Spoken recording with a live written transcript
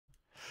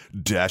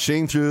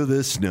Dashing through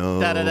the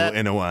snow Da-da-da.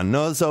 in a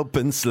one-nose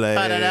open sleigh.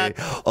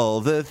 Ba-da-da. All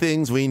the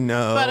things we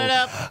know.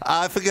 Ba-da-da.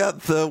 I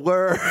forgot the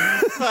word.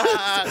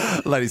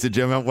 Ladies and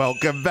gentlemen,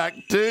 welcome back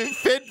to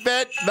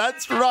Fitbit.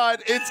 That's right,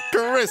 it's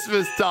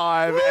Christmas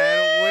time,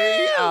 and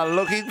we are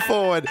looking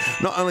forward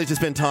not only to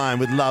spend time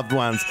with loved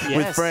ones, with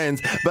Yes.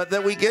 friends, but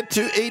that we get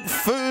to eat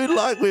food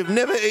like we've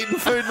never eaten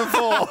food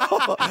before.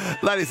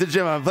 Ladies and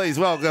gentlemen, please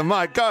welcome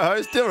my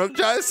co-host, Dilruk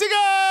Josiga.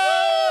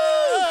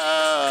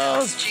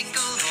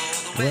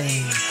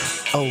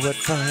 Oh, what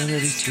fun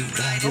it is to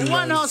ride a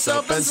One-horse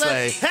open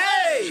sleigh. Hey!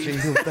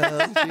 Jingle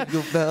bells,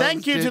 jingle bells.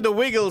 Thank you to the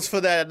Wiggles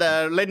for that,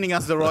 lending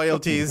us the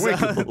royalties.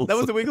 Wiggles. That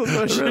was the Wiggles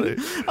version. Really?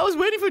 I was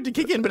waiting for it to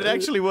kick in, but it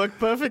actually worked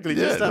perfectly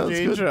just Yeah, after that's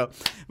your good. intro.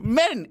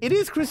 Men, it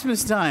is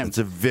Christmas time. It's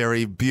a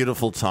very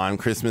beautiful time.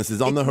 Christmas is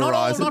on the Not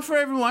horizon. not for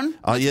everyone.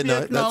 Oh, yeah, We no,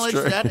 that's acknowledge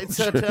true. that. It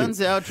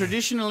turns out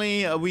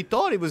traditionally we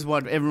thought it was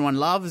what everyone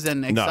loves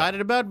and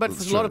excited about, but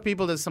that's for a lot true. of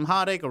people there's some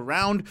heartache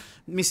around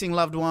missing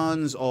loved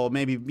ones or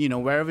maybe,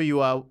 wherever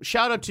you are.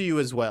 Shout out to you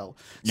as well.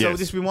 So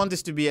Yes. we want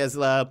this to be as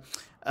a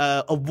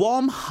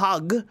warm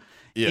hug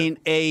Yeah. in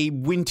a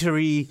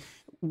wintry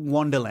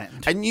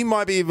wonderland. And you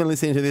might be even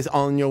listening to this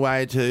on your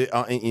way to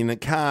in a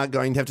car,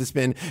 going to have to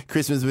spend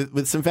Christmas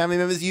with some family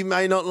members you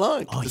may not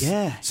like. Oh,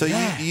 yeah, So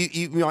yeah.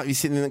 You might be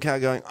sitting in the car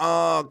going,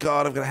 "Oh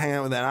God, I've got to hang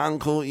out with that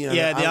uncle." You know,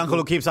 Yeah, the uncle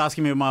who keeps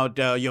asking me about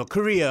your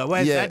career.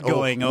 Where's that or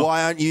going? Or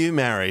why aren't you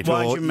married?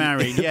 why Or- aren't you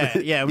married?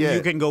 Yeah.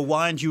 You can go,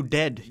 why aren't you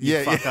dead, you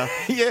Yeah, fucker?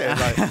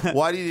 yeah. Like,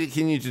 why do you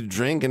continue to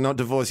drink and not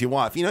divorce your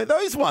wife? You know,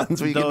 those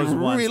ones where you Those can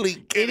ones. really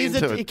get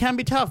into It it. can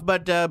be tough,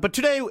 but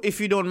today, if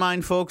you don't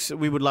mind, folks,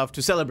 we would love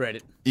to celebrate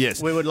it.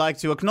 Yes. we would like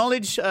to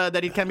acknowledge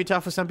that it can be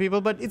tough for some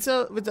people, but it's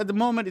at the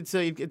moment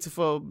it's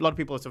for a lot of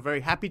people it's a very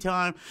happy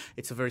time.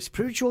 It's a very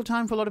spiritual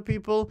time for a lot of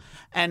people,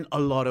 and a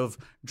lot of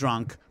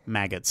drunk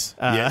maggots.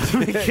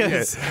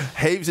 Because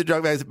Heaps of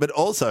drug bags, but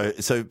also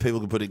so people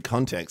can put it in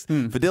context.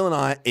 Hmm. For Dylan and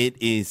I,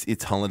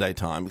 it's holiday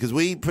time because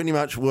we pretty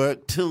much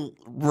work till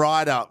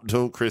right up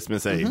till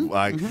Christmas Eve.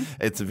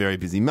 It's a very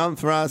busy month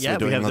for us. Mm-hmm. yeah, We're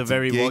doing we have the lots of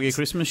very gigs. woggy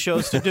Christmas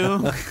shows to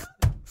do.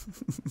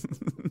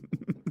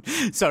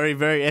 Sorry,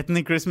 very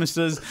ethnic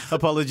Christmases.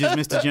 Apologies,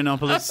 Mr.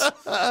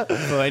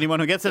 Giannopoulos. For anyone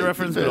who gets that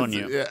reference, good on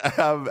you.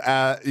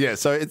 Yeah,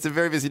 so it's a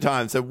very busy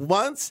time. So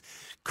once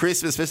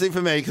Christmas, especially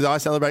for me, because I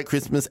celebrate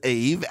Christmas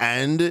Eve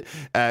and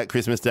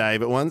Christmas Day,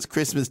 but once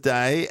Christmas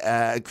Day,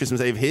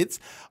 Christmas Eve hits,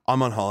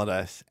 I'm on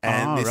holidays.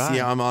 And this right.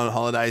 year I'm on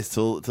holidays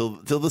till the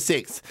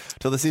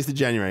 6th of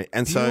January.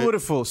 And so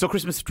Beautiful. So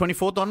Christmas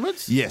 24th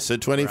onwards? yes, so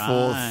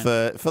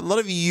 24th for a lot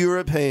of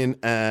European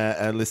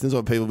listeners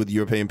or people with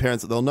European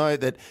parents, they'll know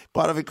that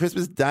quite often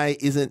Christmas Day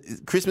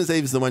Christmas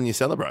Eve is the one you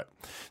celebrate.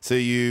 So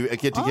you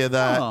get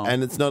together Oh.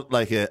 and it's not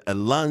like a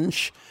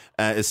lunch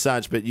as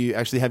such, but you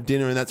actually have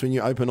dinner and that's when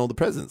you open all the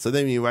presents. So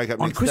then when you wake up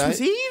On next Christmas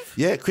day, Eve?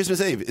 Yeah, Christmas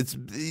Eve. It's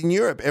in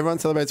Europe. Everyone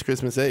celebrates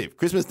Christmas Eve.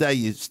 Christmas Day,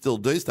 you still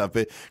do stuff,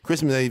 but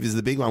Christmas Eve is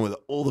the big one where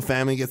all the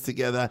family gets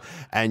together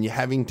and you're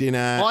having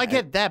dinner. Well, I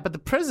get that, but the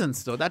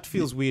presents, though, that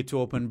feels weird to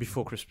open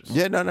before Christmas.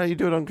 Yeah, no, you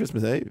do it on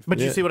Christmas Eve. But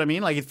yeah. you see what I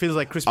mean? Like, it feels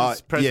like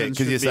Christmas presents. yeah,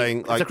 because you're should be-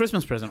 saying like it's a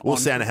Christmas present. Well, on-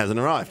 Santa hasn't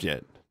arrived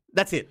yet.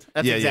 That's it.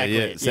 That's Yeah, exactly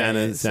yeah. it.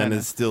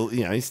 Santa's still,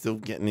 he's still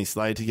getting his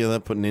sleigh together,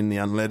 putting in the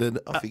unleaded.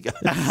 Off he goes.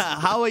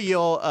 How are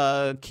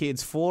your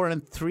kids? 4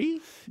 and 3?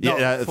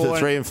 Yeah,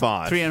 3 and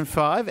 5. 3 and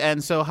 5.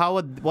 And so,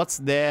 what's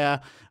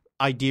their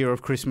idea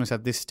of Christmas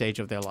at this stage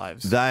of their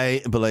lives?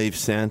 They believe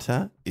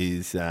Santa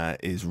is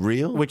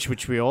real.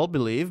 Which we all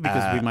believe,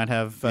 because we might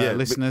have yeah,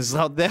 listeners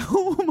out there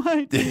who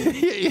might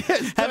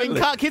yes, having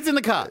totally. kids in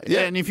the car.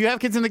 Yeah. And if you have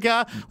kids in the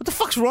car, what the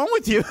fuck's wrong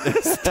with you?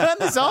 Turn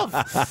this off.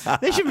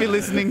 They should be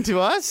listening to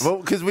us. Well,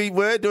 because we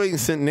were doing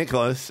St.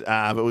 Nicholas,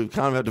 but we've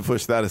kind of had to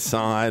push that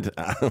aside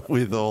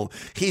with all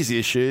his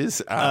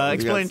issues.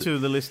 Explain to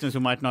the listeners who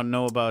might not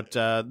know about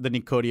the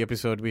Nick Cody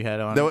episode we had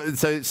on.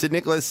 So St.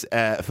 Nicholas,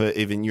 for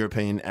even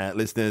European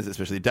listeners,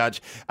 especially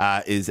Dutch,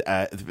 is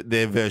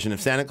their version of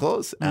Santa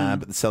Claus,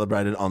 but it's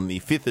celebrated on the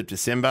 5th of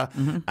December.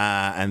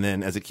 And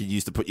then as a kid, you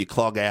used to put your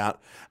clog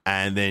out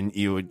and then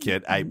you would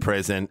get a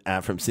present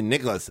from St.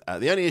 Nicholas.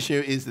 The only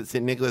issue is that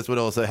St. Nicholas would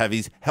also have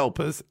his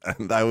helpers,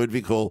 and they would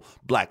be called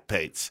Black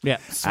Pete's. Yeah,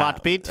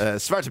 Swart Pete.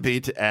 Swart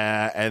Pete.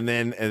 And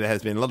then there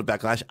has been a lot of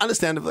backlash,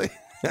 understandably.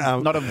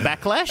 Not a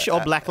backlash or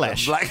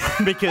blacklash?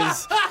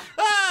 Because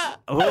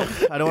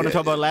I don't want to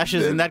talk about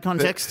lashes in that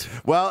context.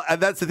 Well,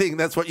 and that's the thing.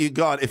 That's what you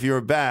got if you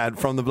were bad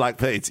from the Black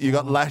Pete's. You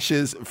got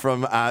lashes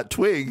from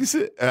twigs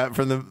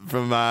from the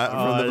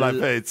Black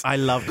Pete's. I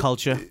love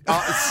culture.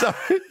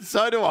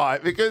 So do I,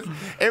 because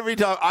every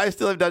time I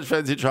still have Dutch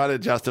friends who try to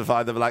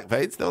justify the Black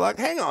Pete's. They're like,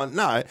 hang on,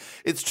 no,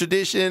 it's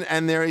tradition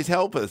and they're his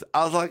helpers.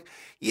 I was like,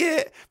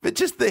 Yeah, but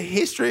just the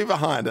history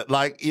behind it.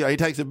 Like, he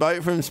takes a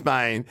boat from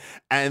Spain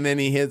and then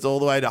he heads all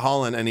the way to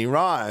Holland and he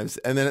arrives.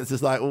 And then it's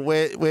just like, well,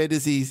 where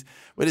does these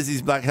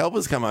black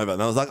helpers come over?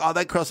 And I was like, oh,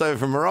 they cross over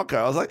from Morocco.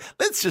 I was like,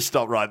 let's just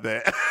stop right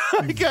there.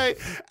 Okay.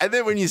 And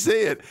then when you see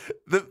it,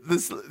 the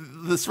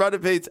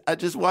Stratopetes are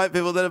just white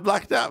people that are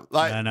blacked up.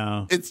 Like, I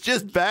know. It's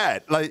just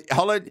bad. Like,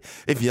 Holland,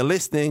 if you're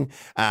listening,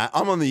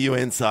 I'm on the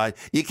UN side.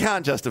 You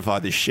can't justify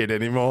this shit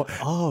anymore.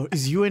 Oh,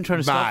 is UN trying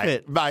to stop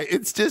it? Mate,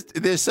 it's just,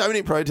 there's so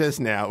many protests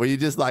now where you're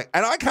just like,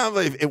 and I can't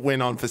believe it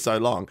went on for so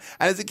long.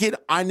 And as a kid,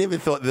 I never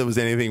thought there was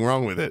anything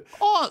wrong with it.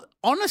 Oh,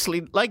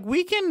 honestly, like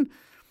we can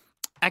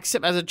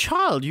accept as a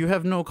child, you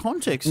have no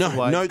context. No, to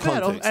why no it's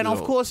bad. context And at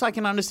of all. course, I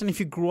can understand if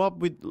you grew up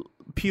with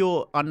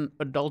pure,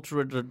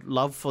 unadulterated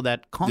love for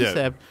that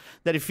concept,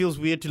 that it feels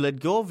weird to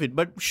let go of it.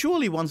 But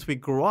surely once we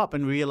grow up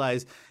and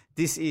realize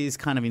this is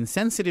kind of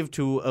insensitive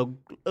to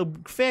a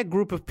fair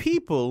group of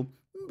people,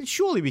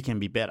 surely we can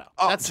be better.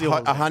 That's the whole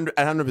thing.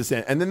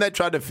 100%. And then they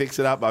tried to fix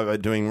it up by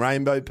doing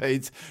rainbow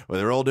Pete's where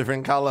they're all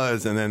different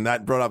colours, and then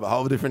that brought up a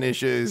whole different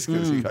issues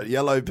because you got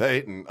yellow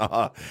Pete, and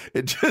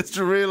it just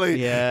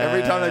really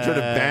every time they tried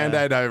to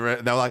band-aid over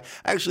it, they were like,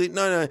 actually,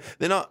 no,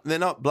 they're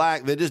not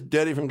black, they're just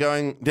dirty from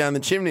going down the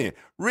chimney.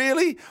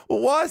 Really? Well,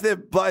 why is their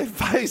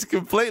face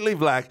completely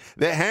black,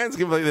 their hands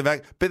completely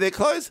black, but their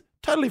clothes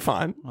totally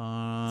fine?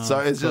 So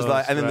it's just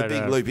like, and then the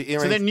big loopy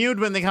earrings. So they're nude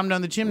when they come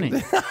down the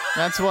chimney.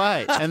 That's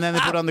why. And then they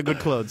put on the good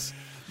clothes.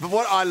 But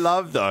what I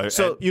love, though...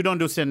 So you don't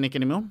do Saint Nick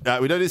anymore?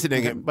 we don't do Saint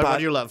Nick. But what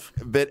do you love?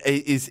 But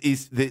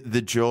is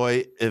the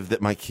joy of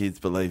that my kids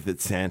believe that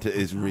Santa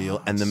is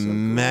real and the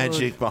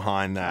magic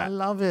behind that. I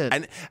love it.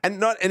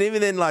 And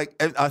even then, like,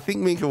 I think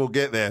Minka will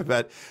get there,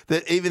 but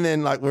that even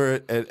then, like,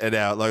 we're at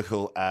our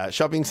local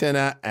shopping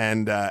centre,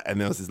 and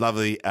there was this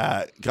lovely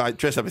guy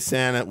dressed up as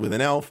Santa with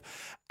an elf.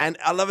 And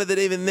I love it that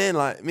even then,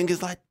 like,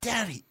 Minka's like,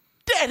 Daddy,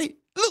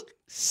 look,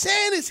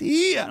 Santa's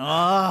here.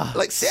 Oh,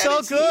 like,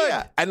 Santa's so good.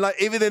 here. And, like,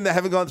 even then they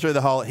haven't gone through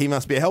the whole, he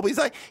must be a helper. He's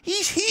like,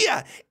 he's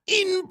here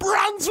in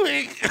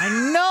Brunswick.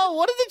 I know.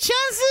 What are the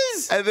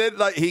chances? And then,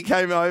 like, he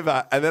came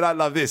over, and then I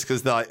love this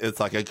because, like, it's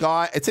like a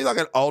guy, it seemed like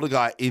an older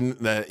guy in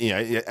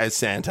the, as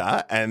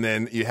Santa, and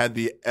then you had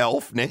the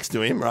elf next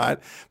to him, right?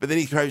 But then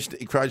he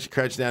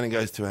crouched down and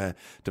goes to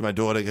my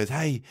daughter, goes,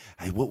 hey,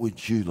 what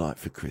would you like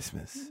for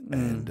Christmas?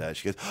 And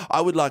she goes,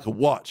 I would like a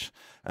watch.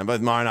 And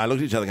both Mara and I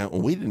looked at each other going,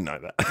 well, we didn't know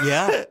that.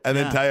 Yeah. And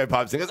then Teo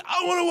pipes in and goes,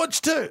 I want to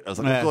watch too. I was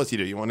like, of course you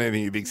do. You want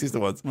anything your big sister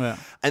wants. Yeah.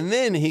 And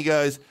then he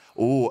goes,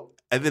 oh,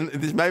 and then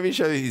this made me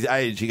show his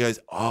age. He goes,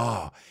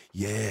 oh,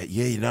 yeah,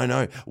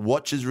 no.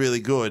 Watch is really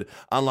good.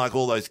 Unlike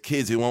all those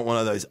kids who want one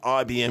of those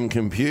IBM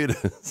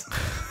computers.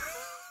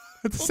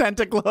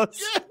 Santa Claus.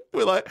 Yeah.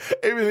 We're like,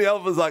 even the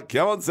elf was like,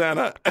 come on,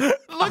 Santa.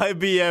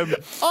 IBM.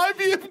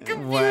 IBM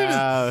computers.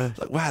 Wow.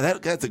 Like, wow,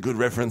 that's a good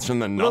reference from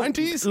the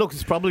 90s. Look,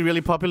 it's probably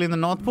really popular in the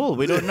North Pole.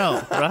 We don't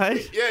know,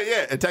 right?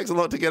 Yeah. It takes a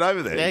lot to get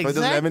over there. Yeah, He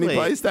doesn't have any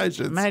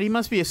exactly. PlayStations. Man, he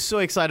must be so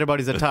excited about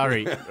his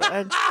Atari.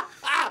 Right?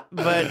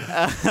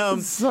 But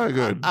So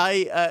good.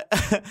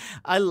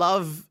 I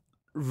love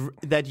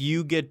that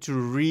you get to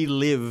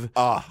relive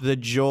the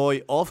joy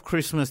of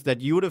Christmas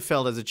that you would have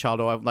felt as a child.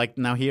 Or like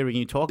now hearing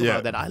you talk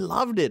about that, I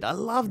loved it. I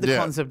love the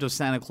concept of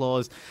Santa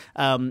Claus.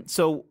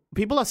 So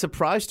people are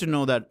surprised to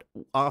know that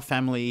our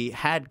family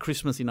had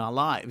Christmas in our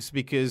lives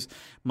because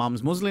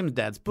mom's Muslim,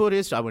 dad's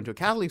Buddhist. I went to a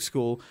Catholic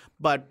school,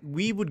 but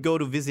we would go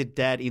to visit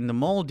dad in the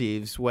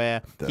Maldives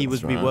where he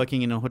would be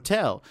working in a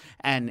hotel.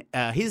 And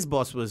his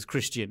boss was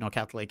Christian or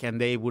Catholic,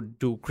 and they would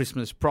do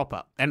Christmas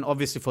proper. And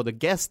obviously for the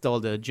guests, all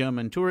the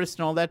German tourists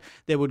and all that,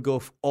 they would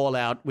go all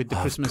out with the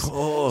Christmas.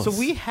 Course. So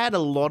we had a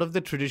lot of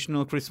the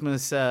traditional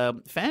Christmas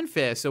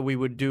fanfare. So we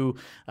would do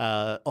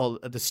all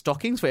the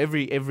stockings for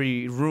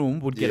every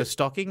room would get a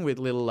stocking with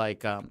little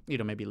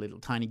maybe little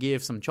tiny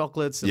gifts, some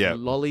chocolates, some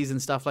lollies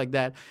and stuff like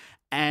that.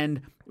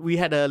 And we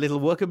had a little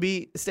worker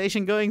bee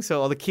station going,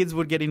 so all the kids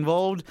would get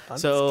involved.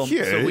 So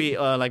we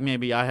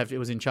maybe it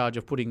was in charge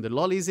of putting the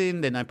lollies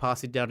in. Then I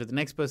pass it down to the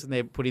next person.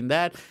 They put in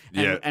that,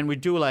 and we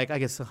do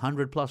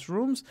 100+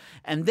 rooms.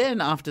 And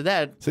then after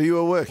that, so you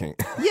were working.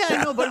 Yeah,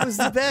 I know, but it was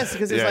the best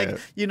because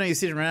it's you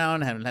sit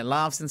around having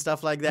laughs and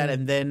stuff like that,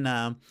 and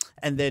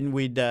then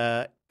we'd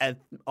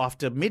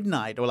after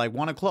midnight or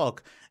 1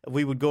 o'clock.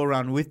 We would go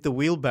around with the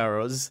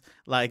wheelbarrows,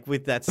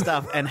 with that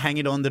stuff, and hang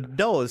it on the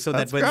doors so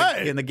that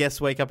when the guests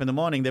wake up in the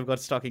morning, they've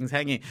got stockings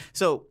hanging.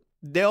 So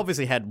they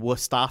obviously had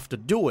staff to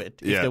do it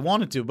if they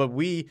wanted to, but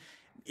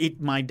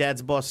my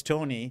dad's boss,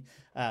 Tony,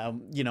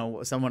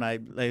 someone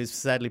I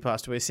sadly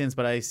passed away since,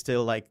 but I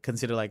still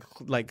consider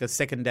like a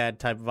second dad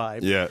type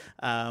vibe. Yeah.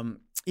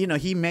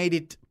 He made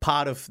it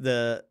part of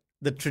the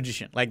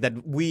tradition, that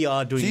we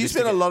are doing. So you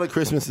spent a lot of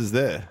Christmases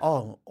there.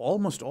 Oh,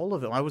 almost all of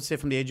them. I would say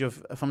from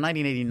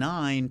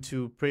 1989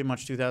 to pretty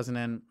much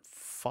 2004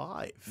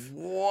 5.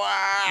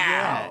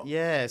 Wow.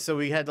 Yeah. So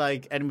we had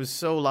and it was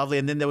so lovely.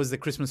 And then there was the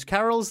Christmas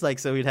carols,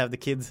 so we'd have the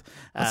kids.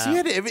 So you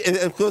had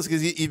of course,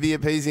 because you'd be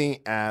appeasing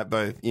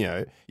both.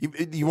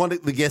 You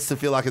want the guests to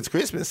feel like it's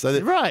Christmas, so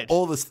that Right.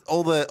 all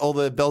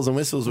the bells and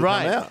whistles would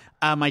come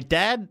out. My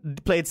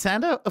dad played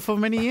Santa for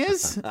many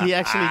years. He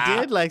actually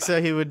did.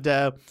 So he would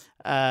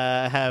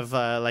have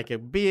a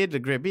beard, a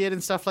grey beard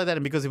and stuff like that.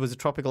 And because it was a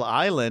tropical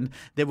island,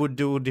 they would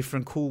do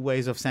different cool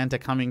ways of Santa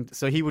coming.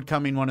 So he would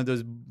come in one of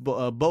those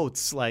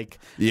boats, they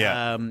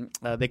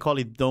call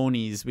it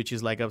donies, which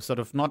is like a sort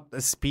of not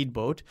a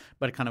speedboat,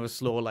 but kind of a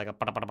slow, like a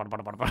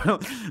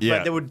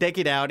But they would deck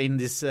it out in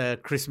this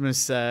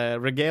Christmas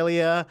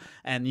regalia,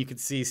 and you could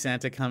see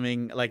Santa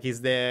coming,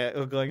 he's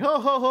there going, ho,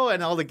 ho, ho,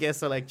 and all the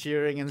guests are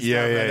cheering and stuff.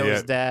 That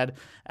was Dad.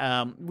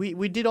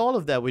 We did all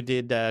of that. We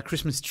did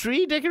Christmas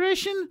tree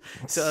decoration.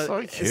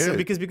 So cute. So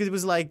because it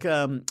was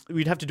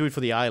we'd have to do it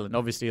for the island.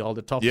 Obviously, all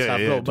the top stuff.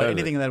 But totally.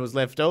 anything that was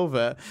left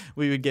over,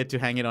 we would get to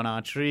hang it on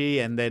our tree,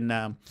 and then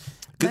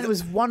it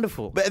was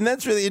wonderful. And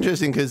that's really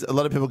interesting because a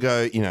lot of people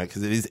go,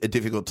 because it is a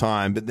difficult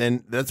time, but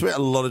then that's where a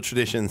lot of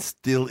tradition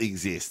still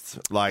exists.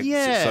 So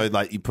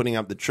you're putting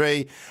up the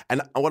tree.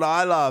 And what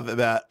I love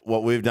about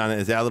what we've done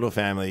as our little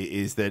family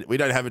is that we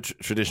don't have a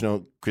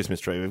traditional Christmas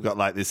tree. We've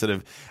got this sort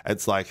of,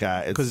 it's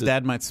because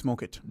Dad might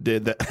smoke it.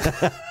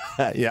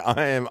 Yeah,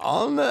 I am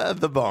on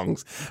the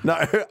bongs. No,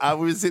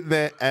 we were sitting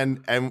there and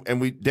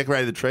we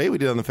decorated the tree. We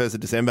did it on the 1st of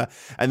December,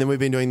 and then we've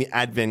been doing the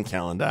Advent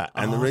calendar.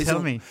 And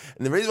tell me.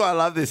 And the reason why I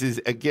love this is,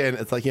 again,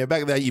 it's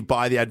back there, you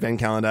buy the Advent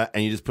calendar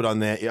and you just put on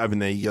there, you open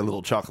there, you get a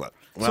little chocolate.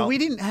 Well, so we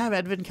didn't have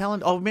Advent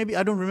calendar. Oh, maybe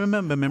I don't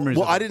remember memories.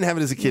 Well, I didn't have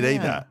it as a kid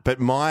either, but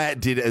my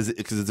did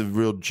because it's a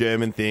real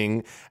German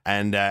thing,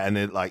 and they're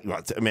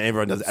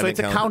everyone does. So it's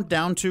a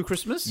countdown to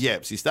Christmas. Yeah,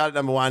 so you start at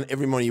number 1.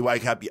 Every morning you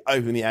wake up, you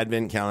open the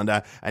Advent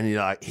calendar, and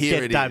you're like, here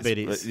Get it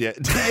diabetes.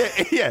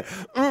 is. Yeah.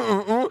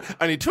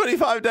 Only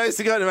 25 days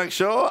to go to make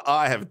sure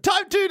I have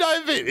type 2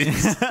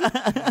 diabetes.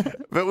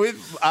 But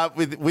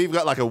we've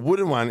got a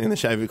wooden one in the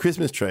shape of a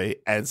Christmas tree,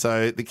 and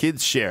so the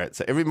kids share it.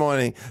 So every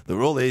morning the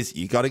rule is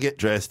you got to get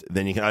dressed,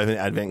 then you can open the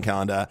Advent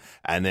calendar,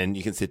 and then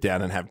you can sit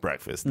down and have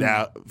breakfast.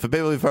 Now, for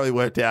people who've probably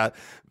worked out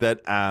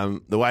that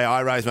the way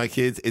I raise my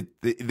kids,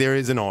 there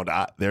is an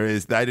order.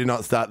 They do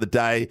not start the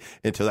day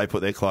until they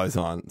put their clothes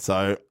on.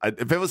 So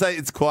people say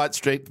it's quite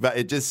strict, but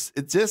it just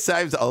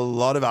saves a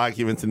lot of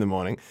arguments in the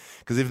morning,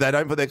 because if they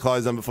don't put their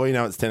clothes on before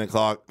it's 10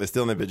 o'clock, they're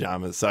still in their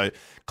pajamas. So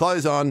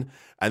clothes on,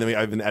 and then we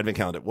open the Advent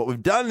calendar. What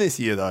we've done this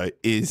year, though,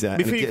 is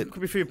before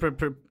you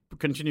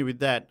continue with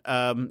that,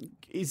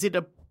 is it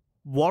a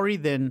worry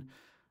then,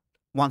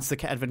 once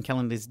the Advent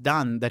calendar is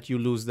done, that you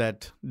lose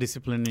that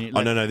discipline?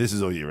 No, this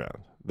is all year round.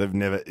 They've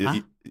never.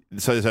 Huh?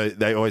 So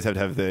they always have to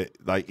have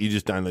you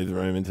just don't leave the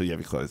room until you have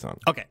your clothes on.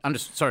 Okay, I'm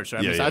just sorry.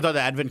 I thought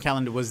the Advent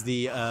calendar was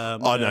the.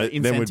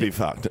 Incentive. Then we'd be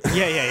fucked.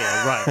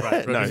 Yeah.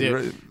 Right.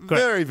 No,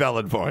 very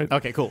valid point.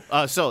 Okay, cool.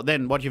 So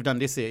then, what you've done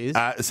this year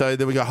is. So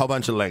then we got a whole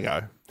bunch of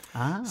Lego.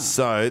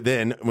 So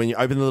then when you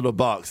open the little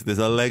box, there's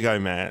a Lego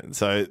man.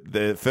 So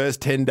the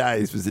first 10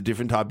 days was a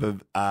different type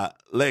of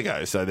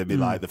Lego. So there'd be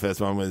the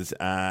first one was,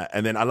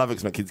 and then I love it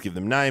because my kids give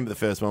them name. But the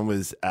first one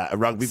was a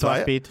rugby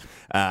player. Pete.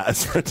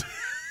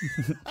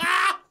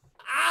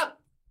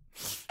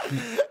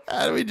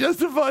 How do we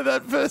justify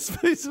that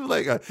first piece of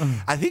Lego?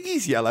 I think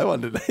he's yellow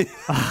underneath.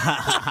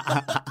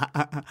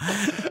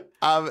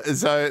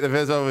 So the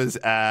first one was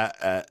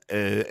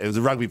it was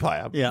a rugby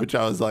player, which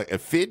I was like a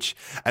Fitch,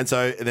 and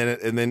so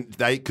and then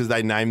because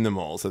they named them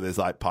all. So there's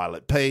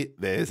Pilot Pete,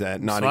 there's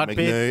Nighty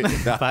McNew.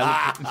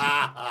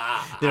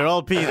 They're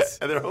all Pete's.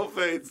 And they're all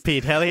Pete's.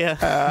 Pete Hellier.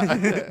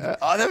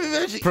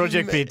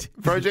 Project Pete.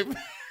 Project.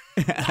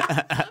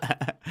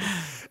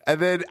 And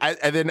then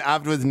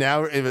afterwards,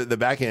 now at the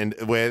back end,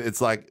 where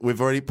it's we've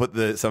already put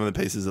some of the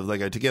pieces of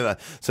Lego together,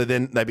 so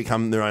then they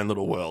become their own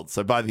little world.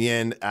 So by the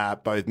end,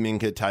 both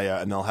Minka,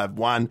 Taya, and they'll have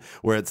one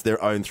where it's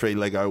their own 3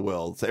 Lego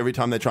worlds. So every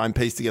time they try and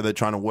piece together,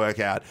 trying to work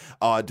out,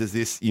 does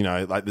this,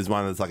 there's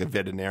one that's a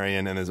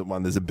veterinarian, and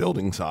there's a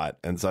building site,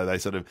 and so they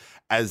sort of,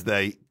 as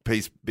they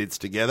piece bits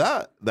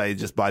together, they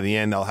just by the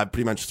end they'll have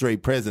pretty much 3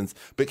 presents,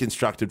 but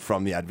constructed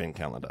from the Advent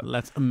calendar.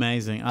 That's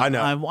amazing. I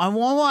know. I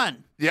want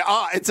one.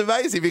 Yeah, it's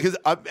amazing because,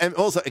 and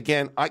also,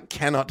 again, I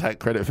cannot take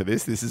credit for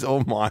this. This is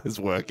all Maya's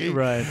working.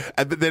 Right.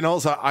 But then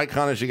also, I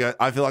kind of should go,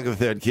 I feel like a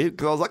third kid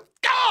because I was like,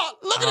 oh,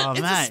 look at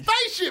it. It's a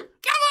spaceship.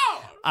 Come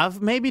on.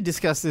 I've maybe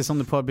discussed this on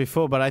the pod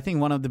before, but I think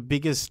one of the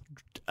biggest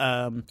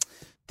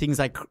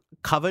things I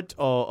covet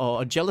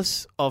or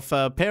jealous of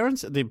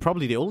parents,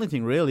 probably the only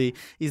thing really,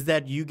 is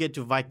that you get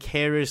to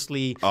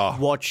vicariously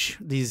watch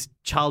these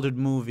childhood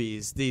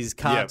movies, these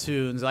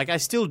cartoons. I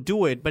still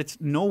do it, but it's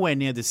nowhere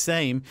near the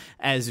same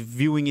as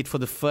viewing it for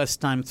the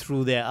first time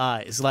through their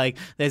eyes.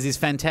 There's this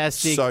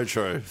fantastic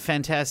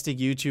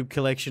YouTube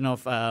collection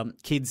of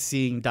kids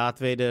seeing Darth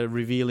Vader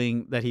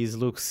revealing that he's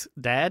Luke's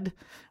dad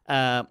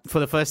for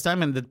the first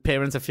time, and the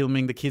parents are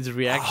filming the kids'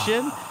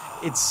 reaction.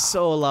 It's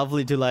so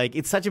lovely to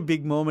it's such a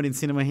big moment in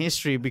cinema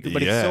history, but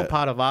it's so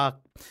part of our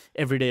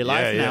everyday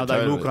life yeah, now. Like,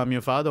 totally. Luke, I'm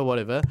your father, or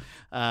whatever.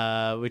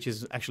 Which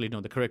is actually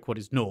no. The correct word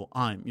is no,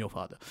 I'm your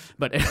father.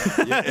 But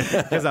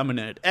because I'm a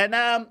nerd, and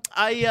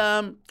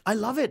I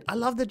love it. I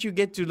love that you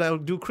get to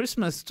like, do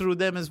Christmas through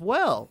them as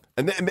well.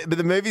 But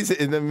the movies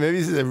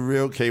is a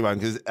real key one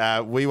because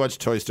we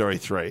watched Toy Story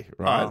 3,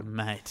 right? Oh,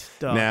 mate.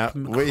 Dog, Now,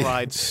 we-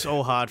 cried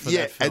so hard for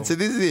that film. and so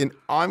this is it.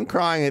 I'm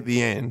crying at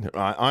the end,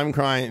 right? I'm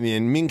crying at the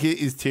end. Minka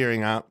is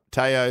tearing up.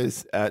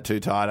 Teo's too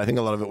tired. I think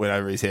a lot of it went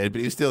over his head, but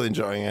he was still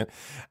enjoying it.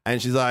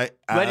 And she's like,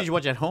 Where did you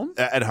watch at home?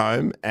 At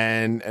home.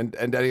 And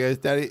Daddy goes,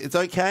 Daddy, it's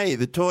okay.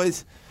 The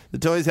toys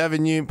have a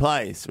new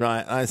place,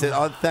 right? And I said,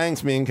 oh,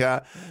 thanks,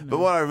 Minka. But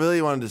what I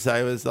really wanted to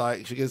say was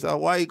like, she goes, oh,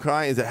 why are you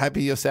crying? Is it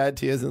happy or sad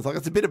tears? And it's like,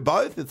 it's a bit of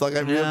both. It's like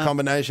a real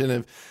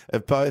combination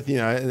of both, you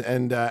know.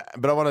 And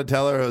but I want to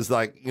tell her, it was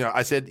like, you know,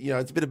 I said, you know,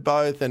 it's a bit of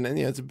both and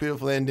you know, it's a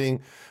beautiful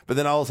ending. But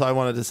then also I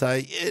wanted to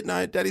say, yeah,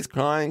 no, Daddy's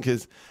crying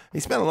because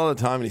he spent a lot of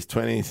time in his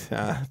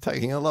 20s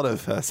taking a lot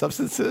of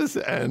substances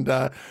and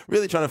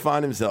really trying to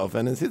find himself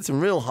and has hit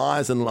some real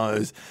highs and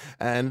lows.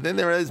 And then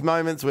there are those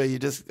moments where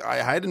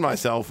I hated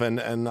myself and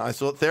I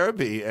sought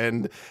therapy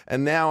and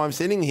now I'm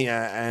sitting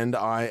here and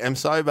I am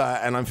sober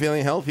and I'm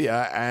feeling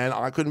healthier and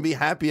I couldn't be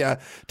happier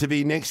to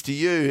be next to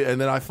you. And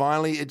then I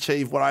finally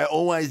achieved what I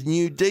always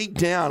knew deep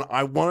down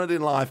I wanted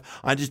in life.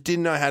 I just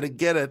didn't know how to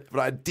get it, but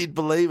I did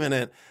believe in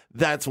it.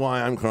 That's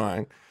why I'm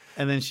crying.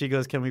 And then she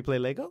goes, can we play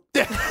Lego?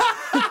 That's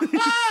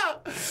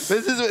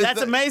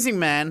That's amazing,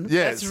 man.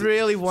 Yeah, That's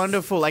really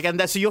wonderful. Like,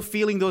 and so you're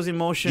feeling those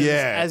emotions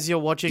as you're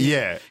watching.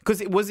 Yeah.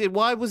 Because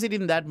why was it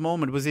in that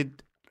moment? Was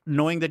it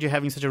knowing that you're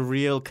having such a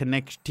real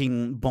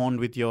connecting bond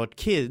with your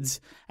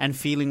kids and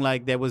feeling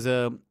like there was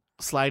a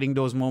sliding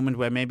doors moment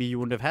where maybe you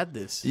wouldn't have had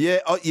this? Yeah,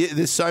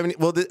 there's so many.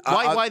 Well,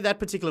 Why that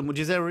particular?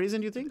 Is there a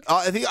reason you think?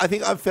 I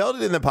think I've felt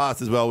it in the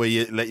past as well, where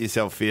you let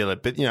yourself feel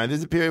it. But you know,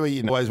 there's a period where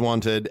you always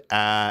wanted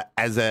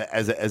as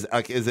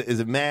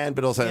a man,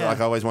 but also like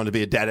I always wanted to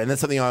be a dad, and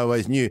that's something I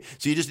always knew.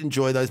 So you just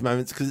enjoy those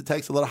moments because it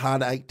takes a lot of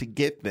heartache to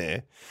get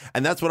there,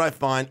 and that's what I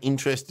find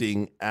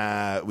interesting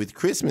with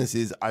Christmas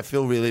is I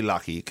feel really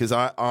lucky because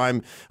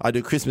I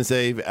do Christmas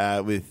Eve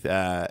with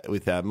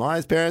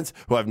Maya's parents,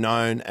 who I've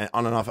known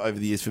on and off over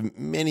the years for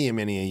many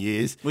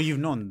years. Well, you've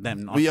known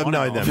them. We have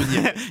known them.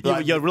 Yeah.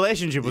 Your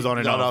relationship was on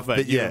and off,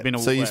 but yeah. you've been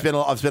So I've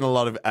spent a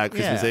lot of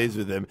Christmas Yeah. Eves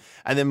with them,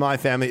 and then my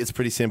family. It's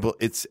pretty simple.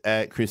 It's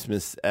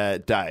Christmas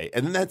Day,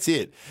 and then that's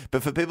it.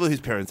 But for people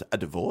whose parents are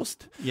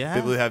divorced,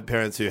 people who have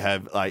parents who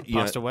have like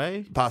passed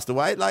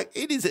away, like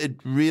it is a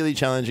really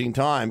challenging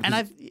time. And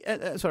I've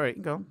sorry,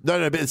 go.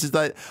 No, but it's just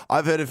like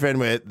I've heard a friend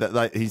where that,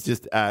 like he's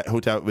just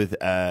hooked up with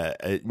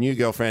a new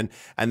girlfriend,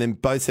 and then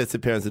both sets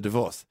of parents are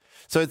divorced.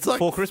 So it's like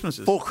 4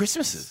 Christmases. 4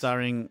 Christmases.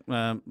 Starring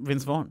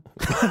Vince Vaughn,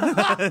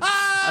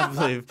 I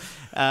believe.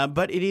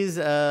 But it is,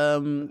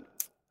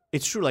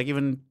 it's true. Like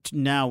even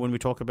now when we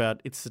talk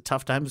about it's a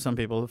tough time for some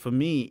people, for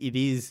me, it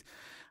is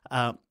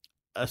a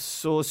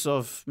source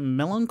of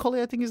melancholy,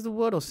 I think is the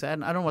word, or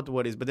sad. I don't know what the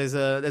word is, but there's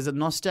a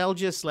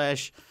nostalgia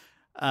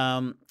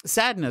 /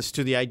 sadness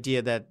to the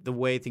idea that the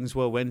way things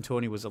were when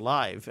Tony was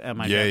alive and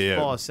my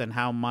dad's boss, and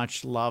how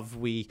much love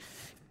we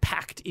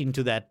packed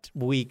into that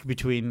week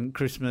between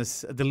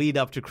Christmas, the lead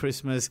up to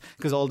Christmas,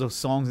 because all those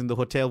songs in the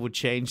hotel would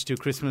change to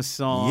Christmas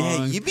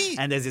songs.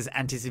 And there's this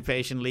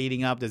anticipation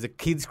leading up. There's a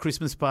kids'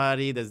 Christmas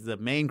party. There's the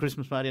main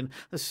Christmas party. And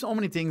there's so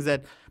many things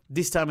that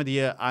this time of the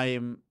year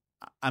I'm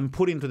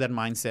put into that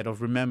mindset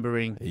of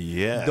remembering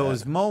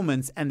those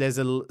moments, and there's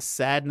a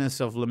sadness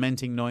of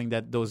lamenting knowing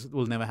that those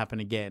will never happen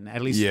again.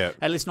 At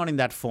least not in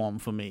that form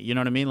for me. You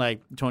know what I mean?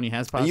 Like Tony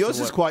has passed. And yours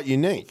is quite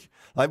unique.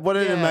 Like, what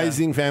an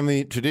amazing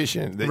family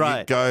tradition that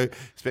you go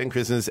spend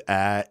Christmas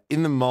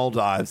in the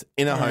Maldives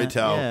in a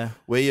hotel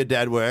where your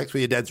dad works,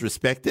 where your dad's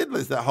respected.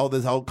 There's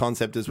this whole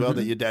concept as well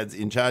that your dad's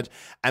in charge.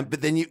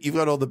 But then you've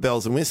got all the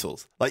bells and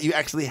whistles. Like you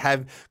actually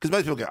have, because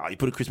most people go, oh, you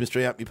put a Christmas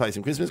tree up, you play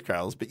some Christmas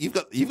carols, but you've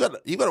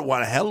got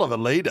one hell of a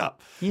lead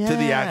up to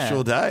the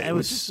actual day. It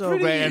was so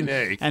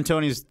great. And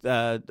Tony's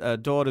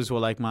daughters were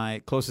like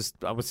my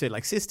closest, I would say,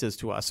 like sisters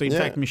to us. So in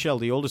fact, Michelle,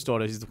 the oldest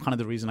daughter, is kind of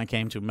the reason I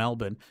came to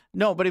Melbourne.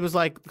 No, but it was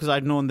like because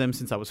I'd known them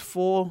since I was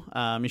 4.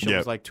 Michelle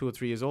was like 2 or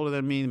 3 years older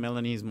than me.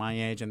 Melanie is my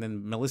age, and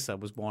then Melissa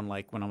was born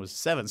like when I was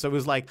 7. So it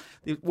was like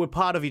we're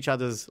part of each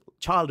other's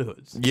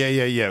childhoods.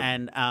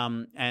 And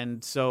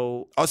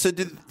so so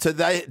did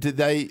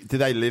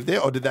they live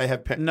there, or did they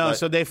have no? Like,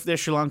 so they're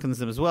Sri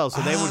Lankans as well.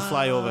 So they would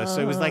fly over.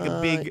 So it was like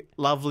a big,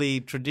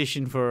 lovely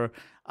tradition for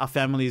our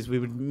families. We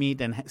would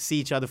meet and see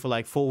each other for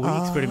like 4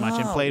 weeks pretty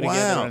much and play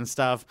together and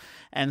stuff.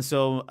 And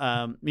so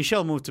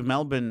Michelle moved to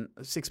Melbourne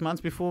 6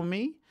 months before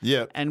me.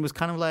 Yeah. And was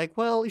kind of like,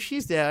 well, if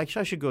she's there, I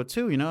should go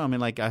too, you know? I mean,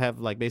 like I have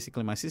like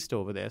basically my sister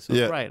over there. So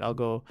right, I'll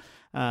go.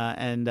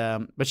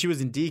 But she was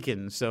in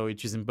Deakin, so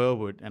she's in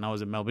Burwood, and I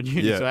was in Melbourne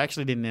Uni, so I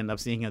actually didn't end up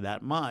seeing her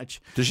that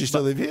much. Does she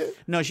still live here?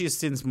 No, she's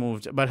since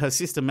moved. But her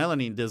sister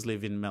Melanie does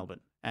live in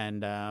Melbourne.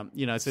 And, so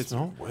it's...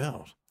 Small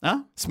world.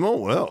 Huh?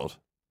 Small world.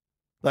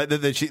 Like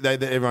that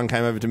everyone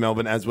came over to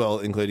Melbourne as well,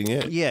 including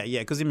you. Yeah,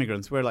 because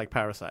immigrants, we're like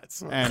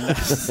parasites. And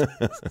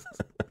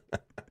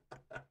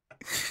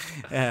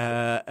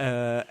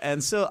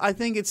And so I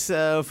think it's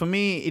for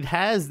me, it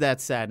has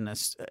that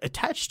sadness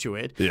attached to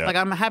it. Yeah. Like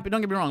I'm happy.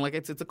 Don't get me wrong. Like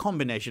it's a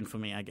combination for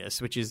me, I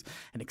guess, which is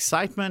an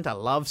excitement. I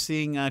love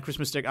seeing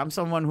Christmas decorations. I'm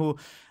someone who.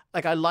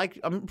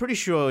 I'm pretty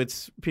sure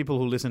it's people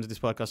who listen to this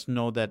podcast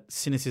know that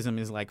cynicism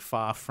is like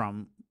far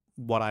from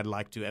what I'd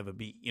like to ever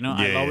be. You know,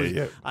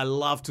 I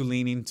love to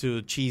lean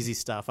into cheesy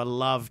stuff. I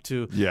love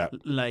to,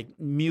 like,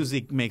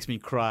 music makes me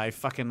cry.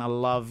 I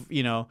love,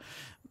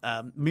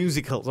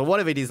 musicals or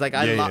whatever it is. Like,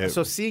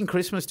 so seeing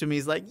Christmas to me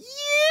is like,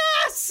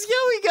 yes, here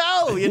we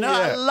go. You know,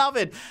 I love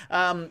it.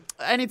 And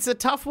it's a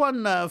tough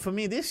one for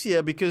me this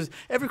year because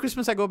every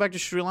Christmas I go back to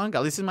Sri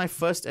Lanka. This is my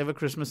first ever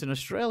Christmas in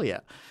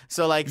Australia.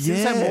 So, like,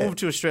 since I moved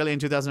to Australia in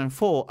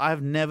 2004,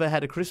 I've never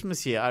had a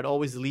Christmas here. I'd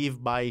always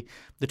leave by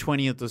the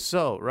 20th or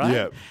so, right?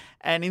 Yeah.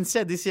 And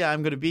instead, this year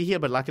I'm going to be here,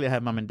 but luckily I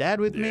have mum and dad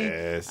with me.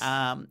 Yes.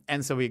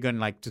 And so we're going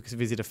to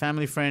visit a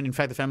family friend. In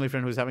fact, the family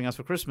friend who's having us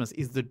for Christmas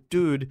is the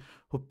dude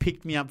who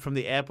picked me up from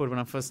the airport when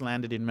I first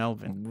landed in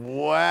Melbourne.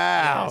 Wow.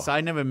 Yeah, so I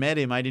never met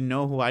him. I didn't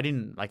know who. I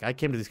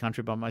came to this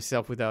country by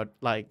myself without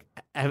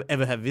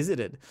ever have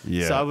visited.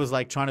 Yeah. So I was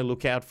like trying to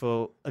look out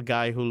for a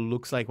guy who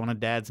looks like one of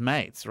Dad's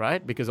mates,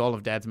 right? Because all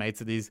of Dad's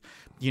mates are these,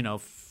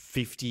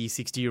 50,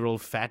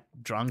 60-year-old fat,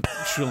 drunk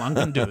Sri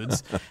Lankan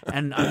dudes.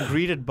 And I'm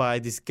greeted by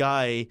this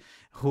guy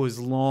who has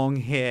long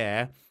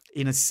hair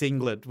in a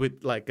singlet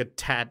with like a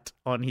tat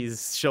on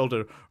his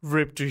shoulder,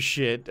 ripped to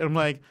shit. I'm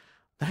like,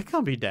 that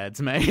can't be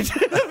Dad's mate.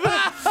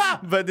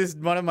 But this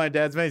one of my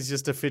dad's mates is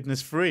just a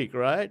fitness freak,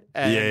 right?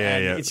 And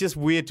it's just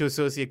weird to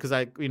associate because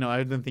I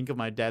don't think of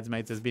my dad's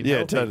mates as being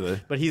healthy. Totally.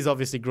 But he's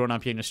obviously grown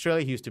up here in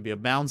Australia. He used to be a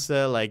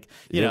bouncer,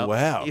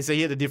 wow. So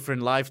he had a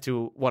different life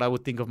to what I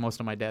would think of most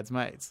of my dad's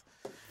mates.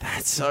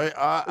 That's so.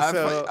 I find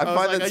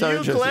like, that so are you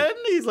interesting. Glenn?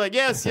 He's like,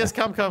 yes,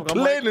 come. I'm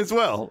Glenn like, as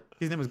well.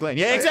 his name was Glenn.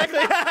 Yeah, exactly.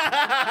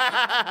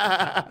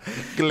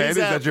 Glenn, is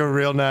that your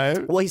real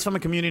name? Well, he's from a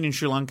community in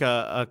Sri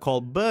Lanka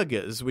called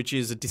Burgers, which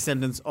is a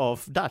descendants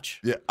of Dutch.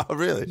 Yeah. Oh,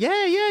 really? Yeah.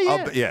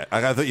 Oh, yeah.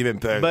 I thought you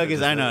meant burgers.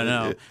 Burgers, I know.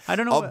 Yeah. I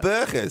don't know. Oh,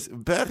 burgers.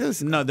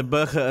 Burgers. No, the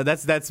burger.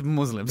 That's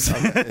Muslims.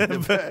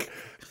 But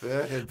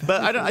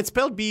I don't. It's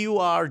spelled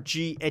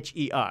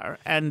Burgher,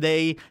 and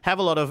they have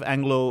a lot of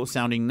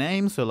Anglo-sounding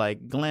names, so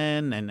like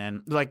Glenn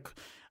and like.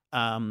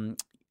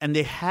 And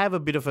they have a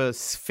bit of a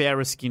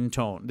fairer skin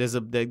tone.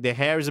 Their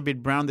hair is a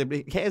bit brown. Their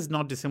hair is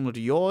not dissimilar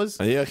to yours.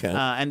 Oh, yeah, okay.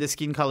 And the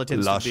skin color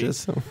tends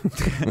Luscious. to be...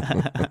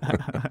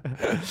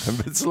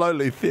 But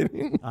slowly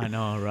thinning. I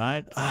know,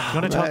 right? You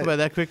want to talk about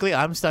that quickly?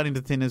 I'm starting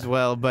to thin as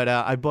well, but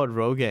I bought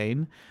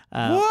Rogaine.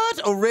 What?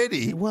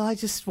 Already? Well, I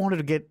just wanted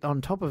to get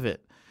on top of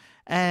it.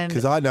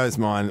 Because I noticed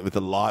mine with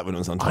the light when it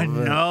was on top of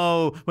it. I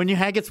know. When your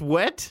hair gets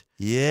wet,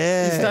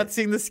 yeah, you start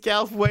seeing the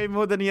scalp way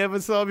more than you ever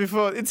saw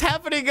before. It's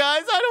happening,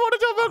 guys. I don't want to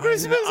talk about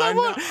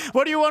Christmas.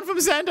 What do you want from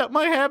Santa?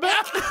 My hair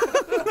back?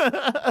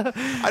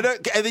 I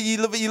don't. And then you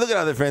look at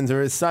other friends who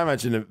are so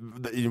much in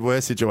a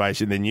worse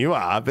situation than you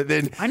are. But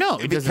then I know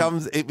it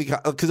becomes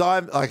because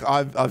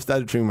I've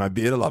started trimming my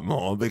beard a lot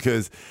more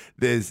because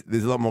there's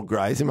a lot more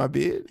grays in my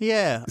beard.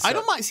 Yeah, So, I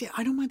don't mind. See,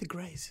 I don't mind the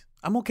grays.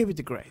 I'm okay with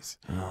the grays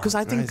because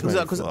I think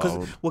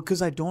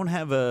because I don't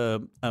have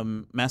a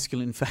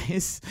masculine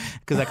face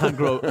because I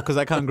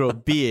can't grow a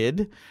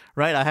beard,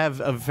 right? I have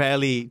a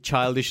fairly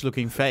childish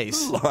looking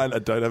face. Line, I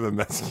don't have a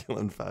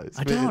masculine face.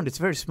 I don't. It's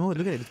very smooth.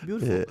 Look at it. It's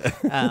beautiful.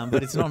 Yeah.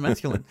 But it's not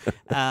masculine.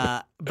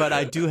 But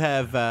I do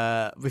have.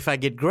 If I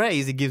get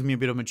grays, it gives me a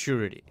bit of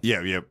maturity.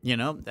 Yeah. You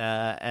know.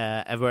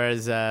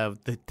 Whereas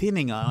the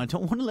thinning, I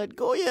don't want to let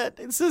go yet.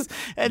 It's just,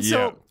 and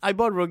so I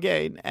bought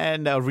Rogaine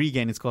and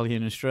Regaine. It's called here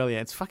in Australia.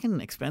 It's fucking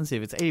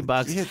expensive. It's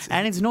 $80,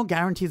 and it's no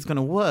guarantee it's going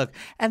to work.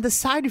 And the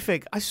side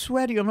effect, I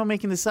swear to you, I'm not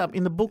making this up.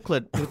 In the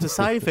booklet with the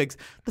side effects,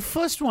 the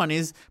first one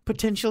is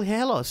potential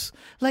hair loss.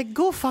 Like,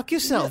 go fuck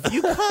yourself.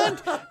 You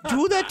can't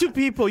do that to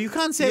people. You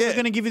can't say we're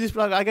going to give you this.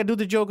 I got to do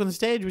the joke on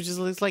stage, which is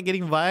it's like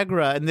getting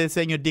Viagra, and they're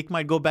saying your dick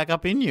might go back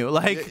up in you.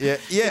 Like,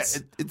 it's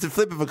a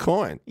flip of a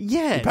coin.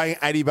 Yeah, you're paying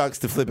 $80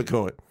 to flip a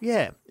coin.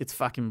 Yeah, it's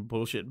fucking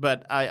bullshit.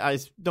 But I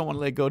don't want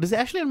to let go. Does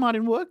Ashley and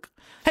Martin work?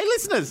 Hey,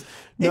 listeners,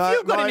 if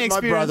you've got any experience,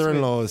 my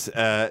brother-in-law's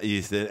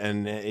used it,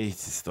 and he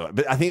just thought.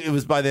 But I think it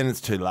was by then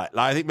it's too late.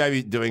 Like, I think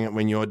maybe doing it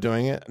when you're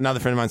doing it. Another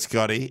friend of mine,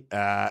 Scotty,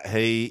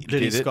 he Denise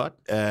did it. Scott.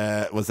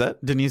 Was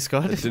that Denise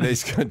Scott?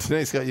 Denise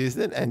Scott used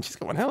it, and she's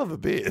got one hell of a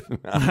beard.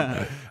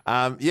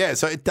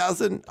 So it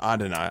doesn't. I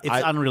don't know.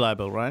 It's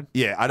unreliable, right?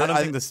 Yeah, I don't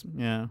think this.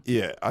 Yeah,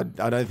 yeah. I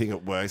don't think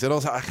it works, and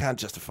also I can't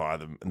justify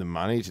the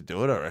money to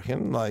do it. I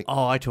reckon. Like,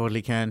 oh, I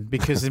totally can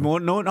because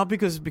not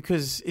because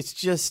it's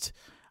just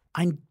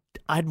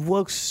I'd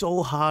worked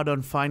so hard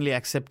on finally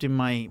accepting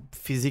my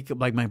physique,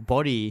 like my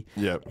body.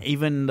 Yeah.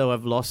 Even though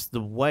I've lost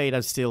the weight, I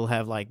still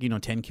have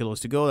 10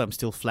 kilos to go. I'm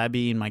still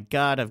flabby in my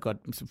gut. I've got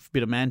a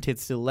bit of man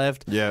tits still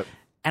left. Yeah.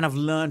 And I've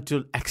learned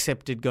to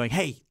accept it going,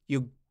 hey,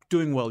 you're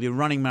doing well. You're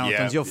running marathons.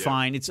 Yeah, you're yeah.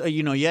 fine. It's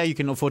you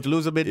can afford to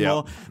lose a bit Yeah.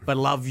 more, but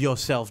love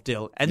yourself,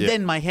 Dill. And Yeah.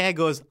 then my hair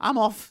goes, I'm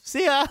off.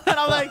 See ya. And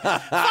I'm like,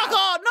 fuck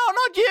off. No,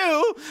 not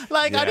you.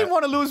 Like, I Yeah. didn't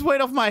want to lose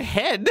weight off my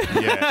head.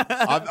 Yeah,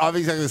 I've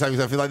exactly the same.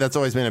 Because I feel like that's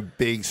always been a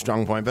big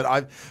strong point. But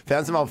I've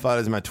found some old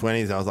photos in my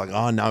 20s. And I was like,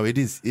 oh no, it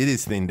is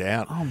thinned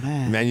out. Oh,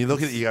 man. man, you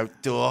look at it, you go,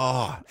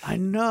 oh, I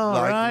know,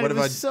 like right? what It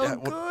have was so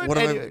good. What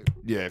have Anyway.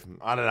 yeah,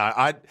 I don't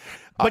know.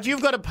 But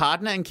you've got a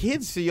partner and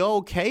kids, so you're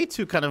okay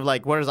to kind of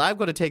like. Whereas I've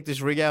got to take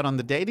this rig out on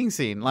the dating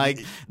scene. Like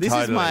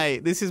Totally.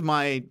 this is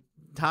my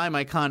time.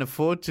 I can't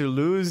afford to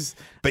lose.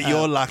 But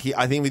you're lucky.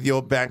 I think with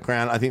your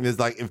background, I think there's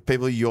like if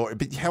people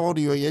but how old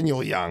are you again?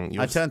 You're young.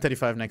 I turn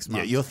 35 next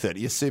month. Yeah, you're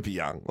 30. You're super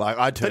young. Like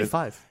I turn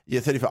 35. Yeah,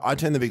 35. I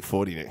turn the big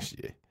 40 next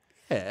year.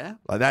 Yeah,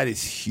 Like that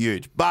is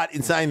huge. But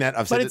in saying that,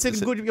 I've said but it's a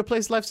good. Your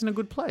life's in a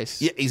good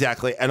place. Yeah,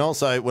 exactly. And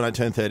also, when I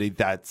turned 30,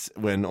 that's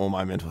when all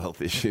my mental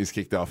health issues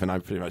kicked off, and I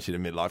pretty much hit a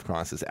midlife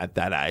crisis at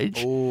that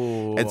age.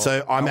 Ooh. And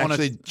so I'm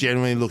actually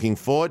genuinely looking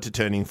forward to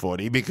turning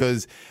 40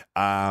 because,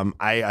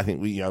 I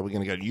think we're going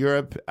to go to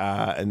Europe,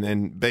 and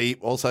then B,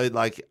 also,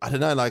 like, I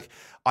don't know, like,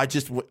 I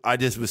just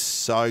was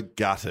so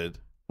gutted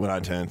when I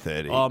turned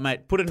 30. Oh,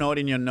 mate, put a note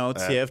in your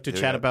notes here to here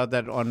we chat go. about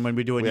that on when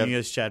we do a New have-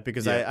 Year's chat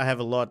because yeah. I have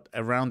a lot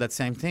around that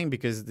same thing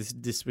because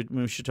this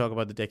we should talk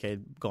about the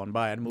decade gone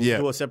by and we'll Yeah.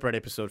 do a separate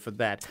episode for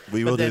that.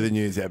 We But will do then the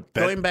news, yeah.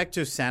 But Going back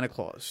to Santa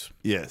Claus,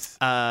 yes.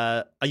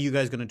 are you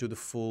guys going to do the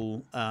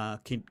full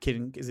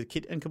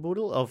kit and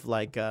caboodle of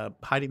like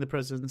hiding the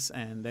presents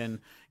and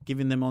then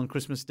giving them on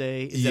Christmas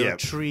Day? Is there Yeah. a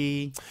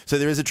tree So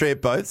there is a tree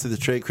at both. So the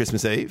tree at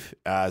Christmas Eve.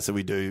 So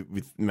we do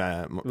with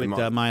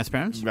Maya's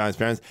parents? my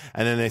parents,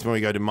 and then the next one we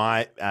go to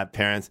my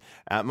parents.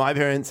 My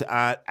parents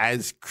aren't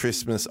as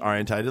Christmas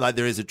orientated. Like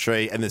there is a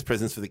tree and there's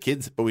presents for the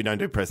kids, but we don't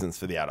do presents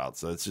for the adults.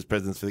 So it's just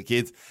presents for the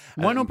kids.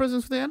 Why no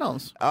presents for the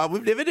adults?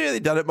 We've never really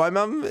done it. My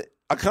mum,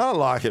 I kind of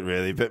like it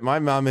really, but my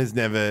mum has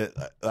never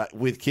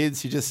with kids.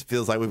 She just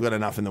feels like we've got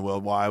enough in the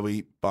world. Why are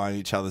we buying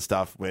each other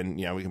stuff when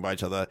we can buy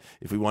each other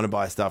if we want to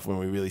buy stuff when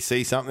we really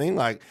see something?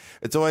 Like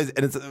it's always,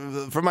 and it's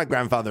from my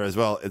grandfather as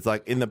well. It's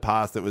like in the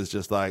past it was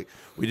just like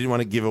we didn't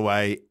want to give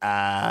away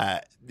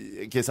I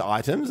guess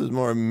items. It was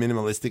more a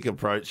minimalistic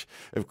approach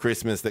of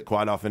Christmas that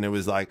quite often it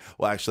was like,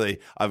 well, actually,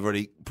 I've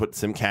already put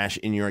some cash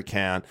in your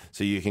account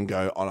so you can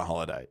go on a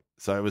holiday.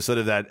 So it was sort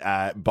of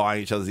that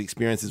buying each other's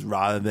experiences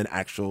rather than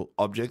actual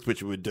objects,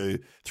 which we would do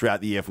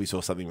throughout the year if we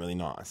saw something really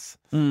nice.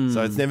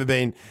 So it's never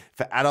been,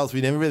 for adults,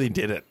 we never really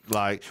did it,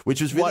 like, which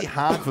was really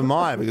hard for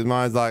Maya because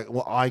Maya's like,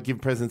 well, I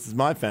give presents as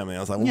my family. I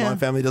was like, well, my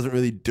family doesn't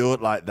really do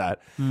it like that.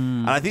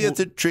 And I think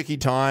it's a tricky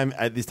time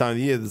at this time of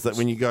the year. It's like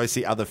when you go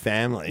see other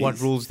families. What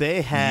rules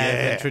they have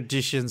Yeah. and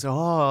traditions.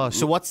 Oh,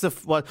 so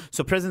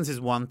so presents is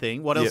one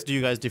thing. What else do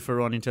you guys differ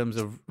on in terms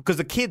of, because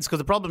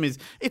the problem is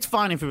it's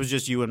fine if it was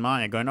just you and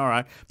Maya going, all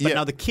right, but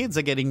now the kids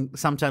are getting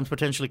sometimes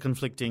potentially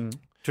conflicting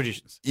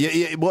traditions.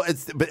 Yeah. Well,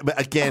 but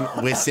again,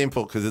 we're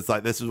simple because it's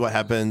like this is what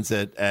happens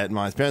at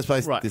Maya's parents'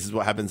 place. Right. This is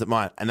what happens at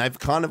mine, and they've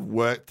kind of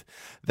worked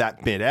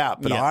that bit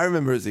out. But Yeah. I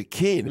remember as a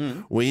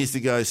kid, we used to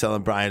go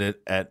celebrate it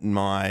at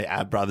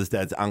my brother's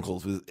dad's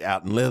uncle's, was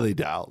out in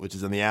Lilydale, which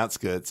is on the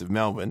outskirts of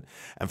Melbourne,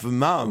 and for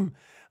Mum.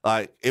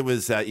 Like it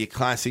was your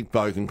classic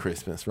Bogan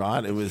Christmas,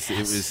 right? It was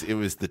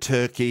the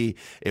turkey.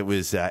 It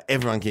was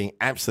everyone getting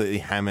absolutely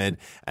hammered,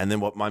 and then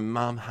what my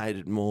mum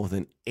hated more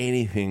than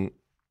anything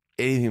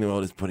in the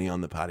world is putting on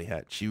the party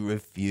hat. She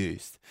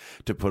refused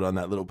to put on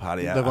that little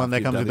party hat. The one that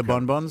after comes you've with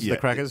done the bonbons, the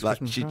crackers, Like,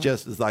 Christmas she crackers?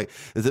 just was like,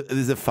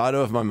 there's a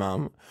photo of my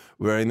mum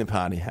wearing the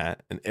party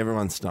hat, and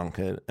everyone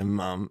stonkered, and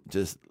Mum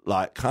just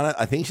like kind of.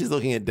 I think she's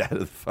looking at Dad at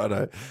the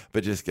photo,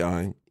 but just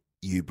going,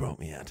 "You brought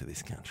me out to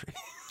this country."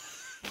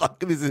 Like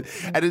this is,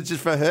 and it's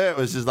just for her. It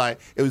was just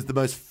like it was the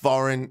most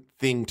foreign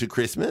thing to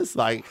Christmas.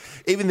 Like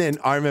even then,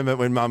 I remember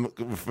when Mum,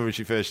 when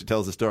she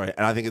tells the story,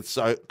 and I think it's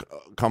so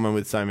common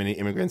with so many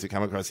immigrants who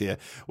come across here,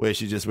 where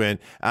she just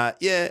went,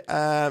 you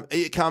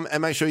come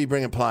and make sure you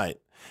bring a plate.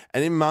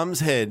 And in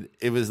Mum's head,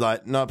 it was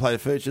like not a plate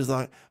of food. She was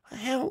like,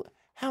 how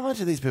much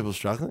are these people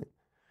struggling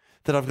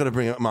that I've got to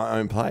bring up my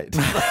own plate?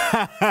 And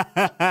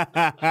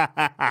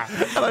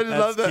I just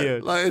love that.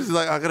 cute. Like it's just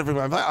like I got to bring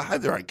my own plate. I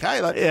hope they're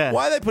okay. Like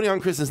why are they putting on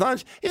Christmas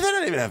lunch if they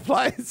don't even have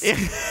plates?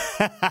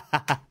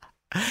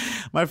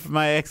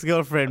 My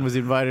ex-girlfriend was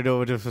invited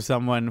over for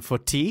someone for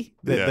tea.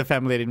 The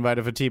family had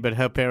invited for tea, but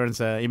her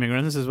parents are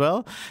immigrants as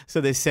well.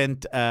 So they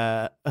sent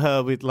her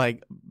with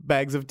like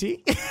bags of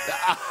tea.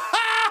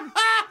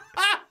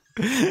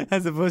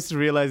 As opposed to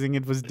realizing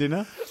it was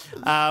dinner.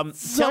 Tell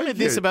me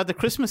this cute. about the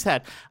Christmas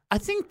hat. I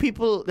think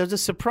there's a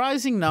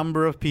surprising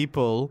number of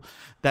people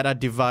that are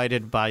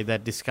divided by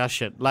that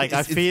discussion. Like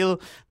I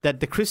feel that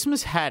the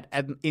Christmas hat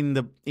in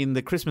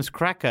the Christmas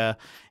cracker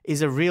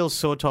is a real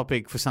sore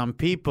topic for some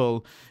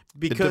people.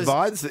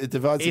 Because it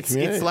divides the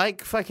community. It's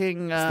like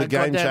fucking the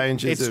game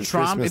changers It's of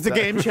Trump. Christmas It's the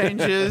Day. game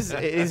changers.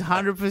 It is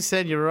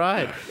 100%. You're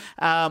right.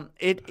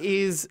 It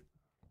is.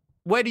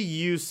 Where do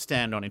you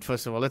stand on it?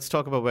 First of all, let's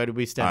talk about where do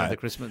we stand on Right. the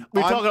Christmas.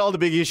 We're talking all the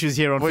big issues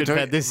here on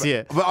FitFed this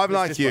year. But I'm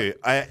like you.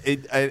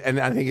 And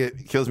I think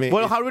it kills me.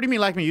 Well, how do you mean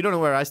like me? You don't know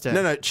where I stand.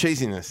 No,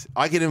 cheesiness.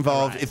 I get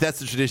involved. If that's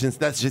the traditions,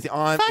 that's just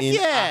I'm Fuck in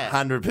yeah.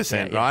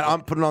 100%, right?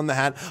 I'm putting on the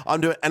hat.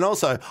 I'm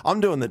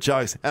doing the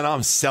jokes and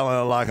I'm selling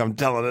it like I'm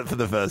telling it for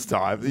the first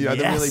time. You know,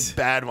 the really Yes.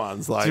 bad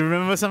ones. Like, Do you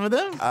remember some of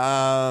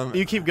them?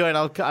 You keep going.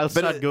 I'll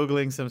start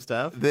Googling some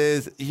stuff.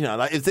 there's, you know,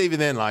 like it's even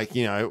then, like,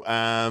 you know,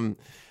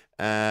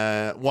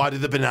 why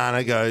did the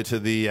banana go to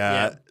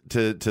the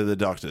to the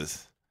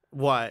doctors?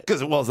 Why?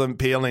 Because it wasn't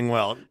peeling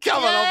well.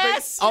 Come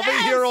Yes, on, I'll be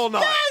here all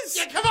night. yes.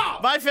 Yeah, come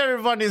on. My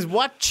favorite one is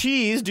what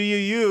cheese do you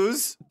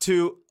use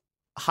to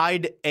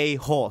hide a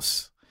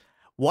horse?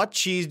 What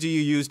cheese do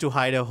you use to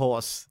hide a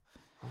horse?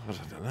 I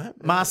don't know.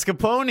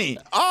 Mascarpone.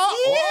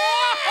 Oh,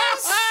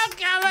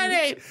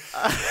 Comedy.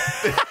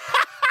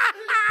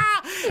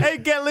 Hey,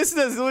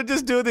 listeners, we'll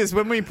just do this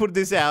when we put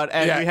this out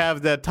and we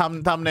have the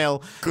thumbnail.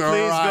 Please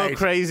go Great.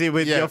 crazy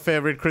with your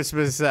favorite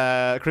Christmas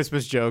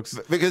jokes.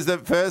 Because the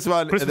first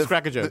one, Christmas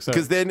cracker jokes,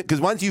 sorry.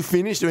 Because once you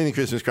finish doing the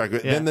Christmas cracker,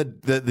 then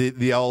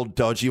the old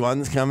dodgy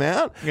ones come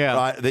out,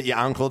 right? That your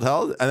uncle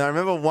tells. And I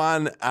remember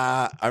one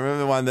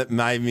that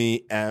made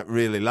me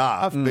really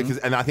laugh because,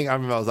 and I think I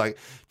remember I was like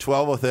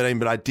 12 or 13,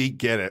 but I did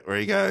get it. Where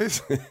he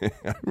goes,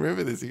 I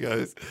remember this. He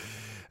goes.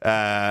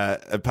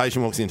 A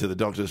patient walks into the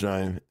doctor's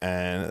room,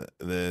 and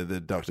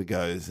the doctor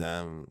goes,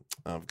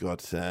 "I've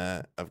got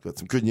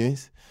some good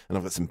news, and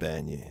I've got some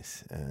bad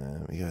news."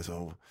 He goes,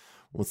 "Oh,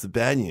 what's the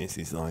bad news?"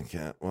 He's like,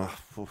 "Well,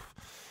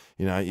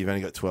 you know, you've only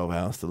got 12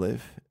 hours to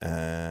live.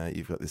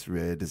 You've got this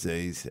rare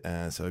disease,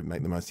 so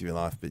make the most of your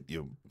life, but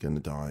you're going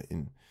to die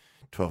in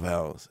 12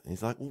 hours." And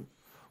he's like, "Well,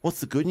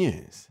 what's the good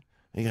news?"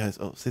 He goes,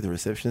 "Oh, see the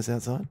receptionist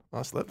outside?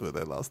 I slept with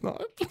her last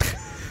night."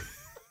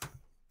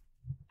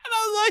 And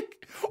I was like,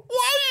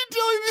 why are you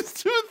doing this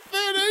to a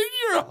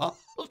 13-year-old?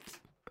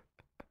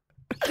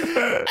 And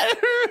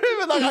I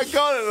remember, like, I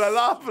got it and I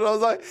laughed, and I was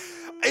like,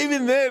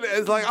 even then,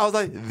 it's like, I was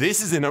like,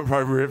 this is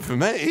inappropriate for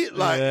me.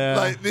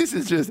 Like this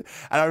is just,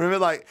 and I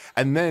remember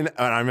and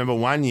I remember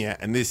one year,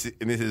 and this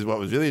is what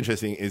was really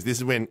interesting, is this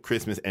is when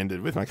Christmas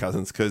ended with my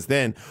cousins, because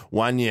then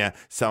one year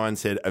someone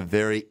said a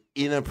very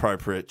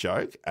inappropriate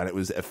joke, and it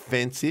was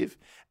offensive.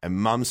 And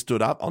Mum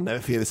stood up. I'll never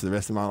forget this for the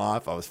rest of my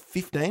life. I was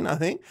 15, I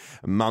think.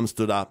 And Mum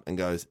stood up and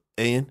goes,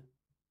 "Ian,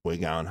 we're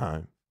going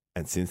home."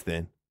 And since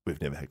then, we've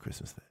never had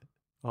Christmas there.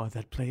 Oh,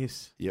 that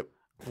place. Yep.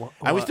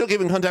 And we still keep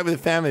in contact with the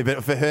family,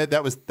 but for her,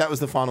 that was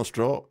the final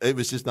straw. It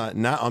was just like,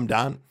 no, I'm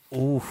done.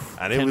 Oof.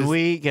 And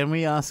can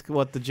we ask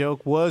what the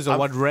joke was, or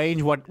what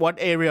range, what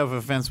area of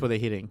offense were they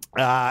hitting?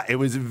 It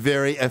was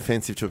very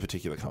offensive to a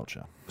particular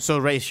culture. So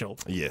racial.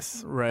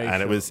 Yes. Racial.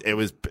 And it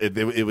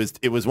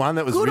was one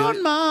that was Good really,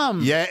 on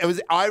Mum. Yeah, it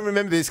was. I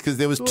remember this because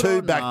there was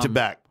two back to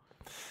back.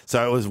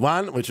 So it was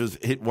one which was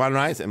hit one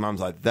race, and Mum's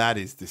like, "That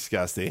is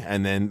disgusting,"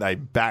 and then they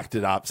backed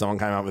it up. Someone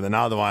came up with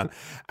another one,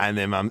 and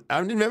then Mum, I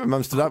remember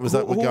Mum stood up and was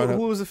like, "We're going."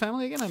 Who was the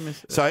family again? I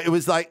missed it. So it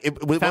was like it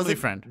Family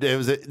friend. It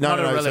was Not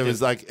a So it relative.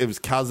 was like it was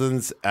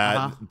cousins,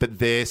 but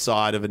their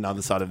side of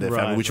another side of their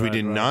family, which we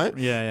didn't know.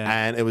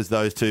 Yeah. And it was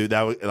those two.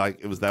 They were like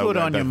it was. They Good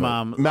were on your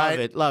Mum. Love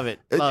it. Love it.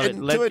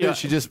 And to it,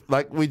 she just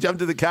like we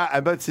jumped in the car,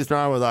 and both sister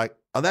and I were like,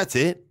 "Oh, that's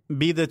it."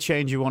 Be the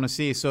change you want to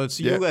see. So it's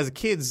you as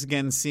kids,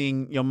 again,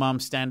 seeing your mom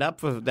stand up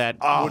for that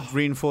would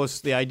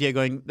reinforce the idea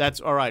going, that's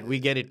all right, we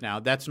get it now.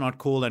 That's not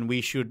cool, and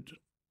we should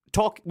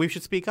talk. We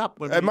should speak up.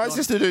 And my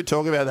sister do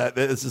talk about that.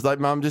 It's just like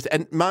Mum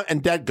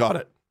and Dad got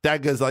it.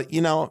 Dad goes like,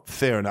 you know what?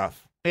 Fair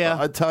enough.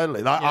 Yeah.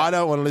 Totally. Like, I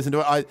don't want to listen to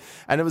it.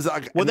 And it was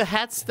like... Were the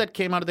hats that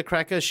came out of the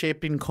crackers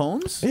shaped in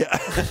cones?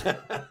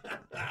 Yeah.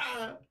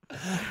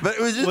 But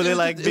it was just, Were they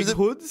like big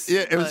hoods?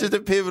 Yeah, it was just a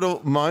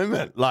pivotal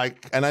moment.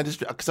 Like, and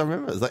because I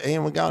remember it was like,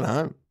 "Ian, we're going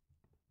home."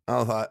 I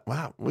was like,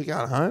 "Wow, we're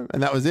going home,"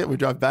 and that was it. We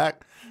drove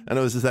back, and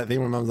it was just that thing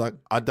where Mum's like,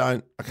 I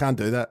can't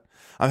do that.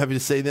 I'm happy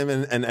to see them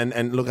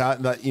and look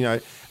at that, you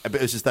know. But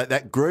it was just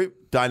that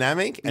group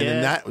dynamic, and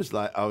then that was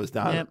like I was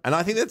done. Yep. And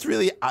I think that's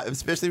really,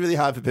 especially really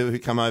hard for people who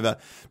come over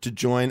to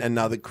join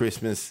another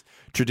Christmas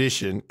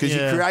tradition, because you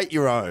create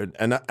your own,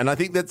 and I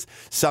think that's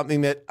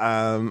something that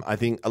I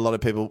think a lot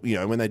of people, you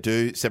know, when they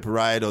do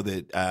separate or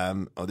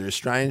they're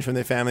estranged from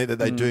their family, that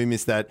they do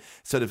miss that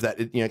sort of that,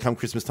 you know, come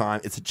Christmas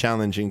time, it's a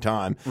challenging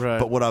time. Right.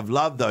 But what I've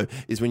loved though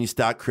is when you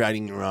start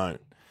creating your own.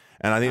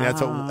 And I think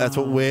that's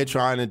what we're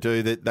trying to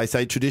do. That they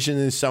say tradition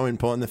is so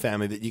important in the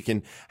family that you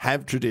can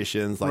have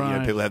traditions, like you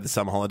know, people have the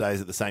summer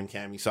holidays at the same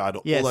camping site, or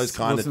all those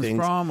kind of things.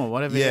 Prom or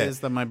whatever it is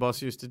that my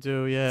boss used to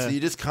do. Yeah. So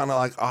you just kind of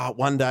like, oh,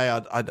 one day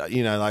I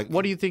you know, like.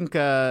 What do you think?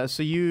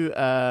 So you,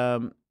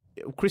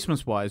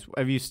 Christmas-wise,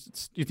 do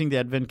you think the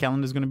Advent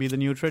calendar is going to be the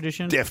new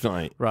tradition?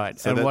 Definitely. Right.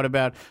 So and what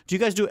about? Do you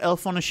guys do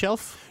Elf on a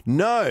Shelf?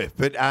 No,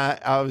 but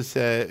I was.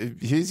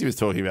 Husey was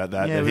talking about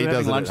that. Yeah, that we he were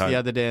does having it lunch at home. the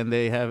other day, and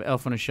they have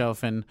Elf on a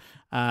Shelf, and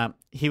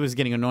he was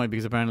getting annoyed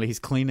because apparently his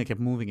cleaner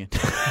kept moving it.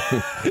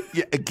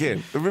 Yeah,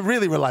 again, a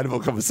really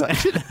relatable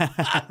conversation.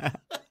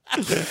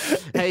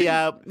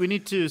 Hey, we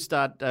need to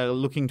start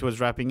looking towards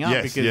wrapping up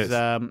Yes, because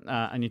yes.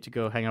 I need to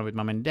go hang out with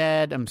mum and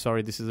dad. I'm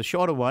sorry, this is a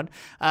shorter one.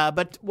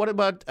 But what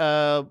about?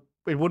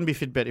 It wouldn't be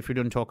Fitbit if we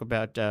don't talk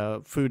about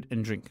food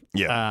and drink.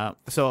 Yeah.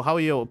 So, how are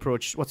your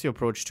approach? What's your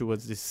approach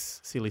towards this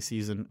silly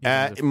season? in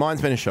terms of-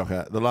 Mine's been a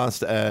shocker. The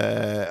last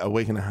a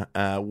week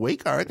and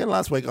week, I reckon.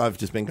 Last week, I've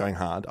just been going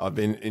hard. I've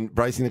been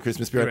embracing the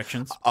Christmas spirit.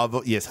 Erections.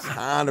 Yes,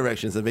 hard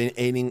erections. I've been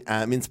eating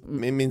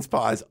mince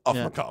pies off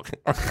my cock.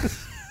 but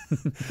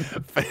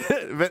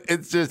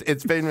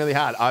it's been really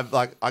hard.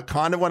 I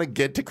kind of want to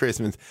get to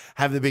Christmas,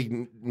 have the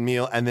big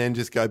meal, and then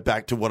just go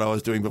back to what I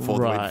was doing before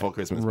the week before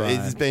Christmas. But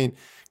it's just been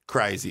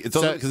crazy. It's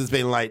also because it's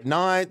been late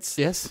nights.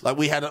 Yes. Like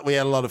we had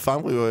a lot of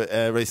fun. We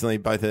were recently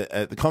both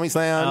at the Comics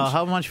Lounge. Oh,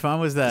 how much fun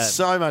was that?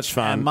 So much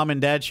fun. And mum and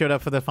dad showed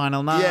up for the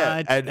final night.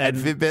 Yeah, and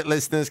Fitbit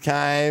listeners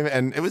came,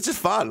 and it was just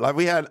fun. Like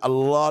we had a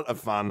lot of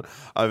fun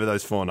over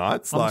those 4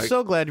 nights. I'm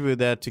so glad we were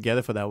there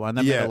together for that one.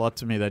 That meant Yeah. a lot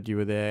to me that you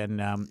were there, and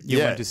you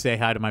Yeah. went to say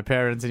hi to my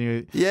parents, and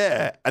you.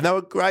 Yeah, and they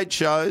were great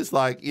shows.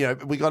 Like,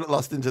 we got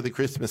lost into the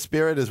Christmas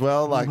spirit as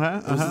well. Like,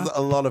 it was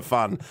a lot of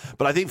fun.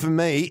 But I think for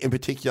me in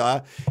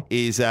particular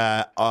is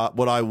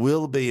what I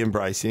will be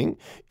embracing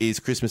is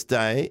Christmas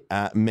Day.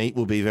 Meat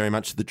will be very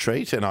much the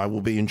treat, and I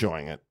will be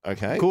enjoying it.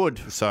 Okay,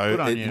 Good. So Good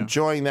on you.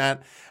 enjoying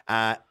that,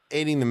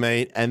 eating the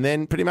meat, and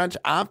then pretty much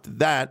after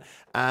that,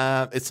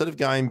 it's sort of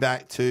going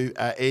back to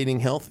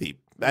eating healthy.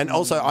 And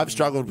also, I've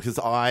struggled because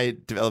I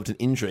developed an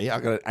injury. I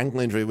got an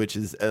ankle injury, which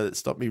has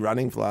stopped me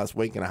running for the last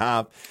week and a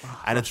half.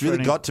 And it's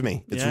really got to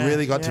me. It's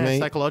really got to me.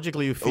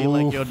 Psychologically, you feel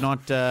like you're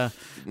not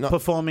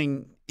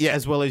performing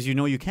as well as you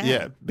know you can.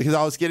 Yeah, because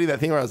I was getting that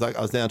thing where I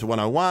was down to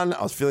 101.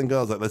 I was feeling good.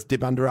 I was like, let's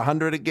dip under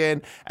 100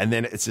 again. And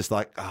then it's just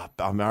like,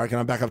 I'm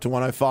back up to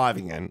 105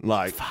 again.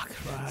 Like,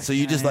 so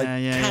you just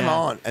come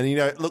on.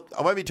 And, look,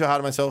 I won't be too hard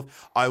on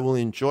myself. I will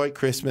enjoy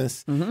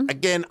Christmas.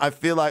 Again, I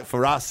feel like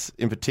for us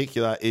in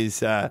particular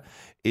is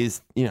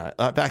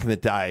like back in the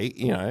day,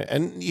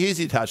 and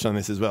you touched on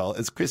this as well.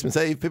 It's Christmas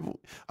Eve.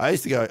 I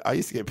used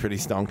to get pretty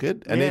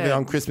stonkered, and even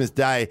on Christmas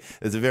Day,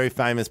 there's a very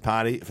famous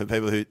party for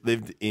people who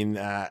lived in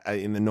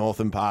the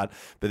northern part.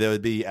 But there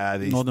would be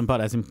these Northern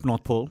part, as in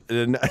North Pole.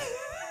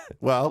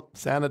 Well,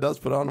 Santa does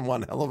put on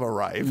one hell of a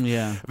rave.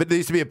 Yeah. But there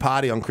used to be a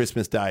party on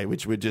Christmas Day,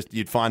 which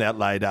you'd find out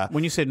later.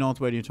 When you say North,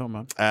 where are you talking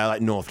about?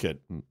 Like Northcote.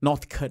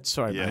 Northcote,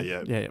 sorry. Yeah, mate.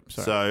 yeah. Yeah,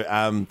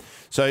 sorry.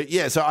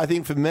 So I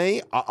think for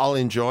me, I'll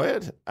enjoy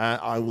it.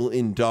 I will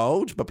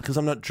indulge, but because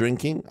I'm not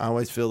drinking, I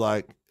always feel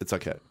like it's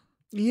okay.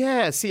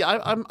 Yeah, see,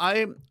 I'm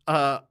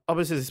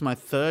obviously this is my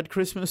 3rd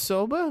Christmas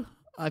sober,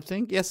 I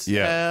think. Yes.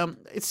 Yeah.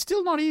 It's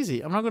still not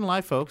easy. I'm not going to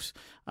lie, folks.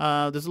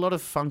 There's a lot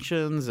of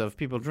functions of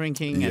people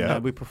drinking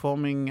and we're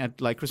performing at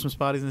like Christmas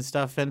parties and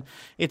stuff. And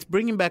it's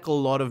bringing back a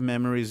lot of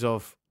memories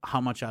of how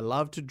much I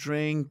love to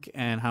drink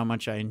and how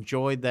much I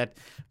enjoyed that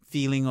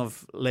feeling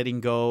of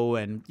letting go.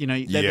 And,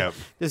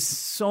 there's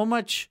so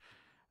much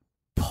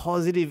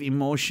positive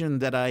emotion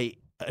that I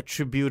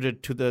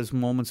attributed to those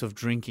moments of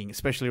drinking,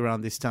 especially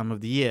around this time of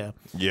the year.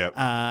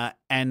 Yeah.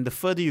 And the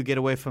further you get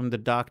away from the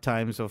dark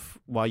times of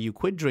why you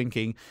quit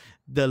drinking,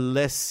 the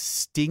less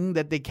sting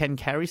that they can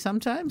carry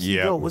sometimes.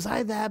 Yeah. Yo, was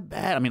I that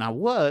bad? I mean, I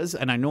was,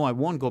 and I know I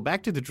won't go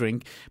back to the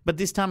drink, but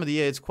this time of the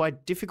year, it's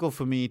quite difficult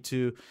for me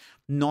to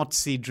not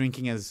see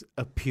drinking as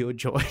a pure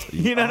joy.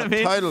 You know what I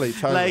mean? Totally.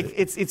 Like,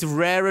 it's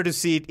rarer to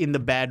see it in the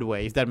bad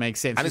way, if that makes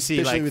sense. And you especially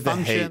see, like, with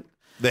function, the heat.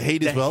 The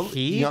heat as well.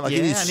 Heat? It I is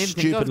didn't think of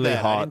stupidly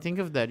that. hot. I didn't think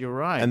of that. You're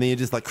right. And then you're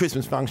just like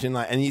Christmas function,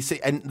 like, and you see,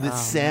 and the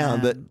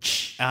sound man.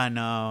 that.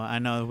 I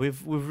know.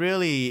 We've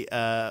really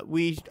I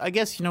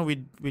guess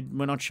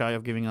we're not shy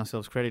of giving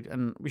ourselves credit,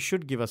 and we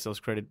should give ourselves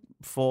credit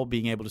for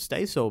being able to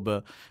stay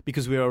sober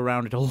because we're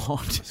around it a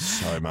lot.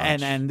 So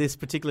much. And this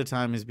particular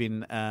time has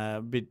been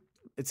a bit.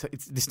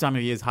 It's this time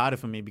of year is harder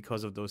for me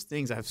because of those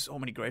things. I have so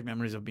many great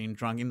memories of being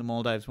drunk in the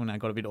Maldives when I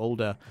got a bit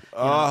older.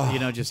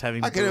 Just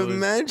having. I can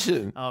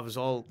imagine. I was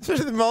all.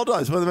 Especially the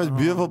Maldives, one of the most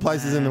beautiful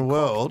places in the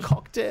world.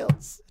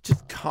 Cocktails.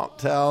 Just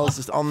cocktails,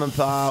 just on the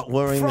bar,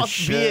 wearing the Froth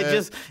shirt. beer,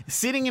 just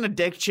sitting in a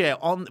deck chair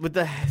with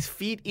the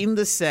feet in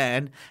the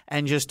sand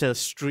and just a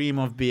stream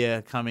of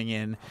beer coming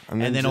in.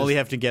 And then all you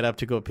have to get up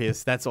to go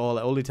piss. That's all.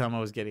 The only time I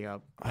was getting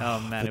up. Oh,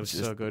 man, it was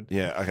so good.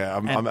 Yeah, okay.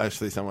 I'm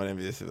actually somewhat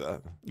envious of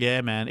that.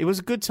 Yeah, man. It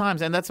was good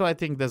times. And that's why I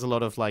think there's a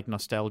lot of like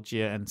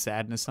nostalgia and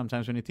sadness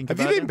sometimes when you think Have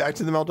about you it. been back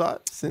to the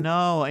Maldives since?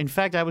 No, in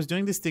fact, I was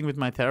doing this thing with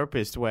my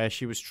therapist where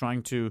she was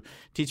trying to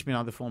teach me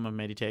another form of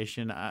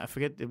meditation. I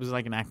forget, it was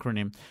like an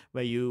acronym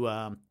where you,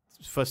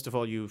 first of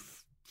all, you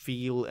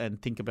feel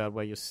and think about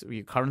where your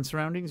current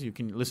surroundings. You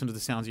can listen to the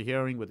sounds you're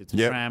hearing, whether it's a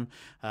tram.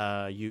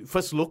 You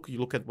first look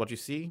at what you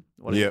see.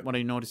 What are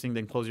you noticing?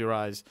 Then close your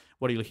eyes.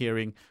 What are you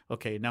hearing?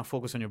 Okay, now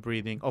focus on your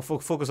breathing. Or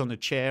focus on the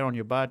chair on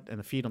your butt and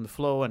the feet on the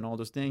floor and all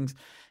those things.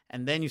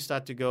 And then you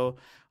start to go,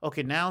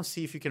 okay, now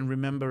see if you can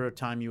remember a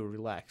time you were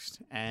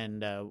relaxed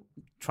and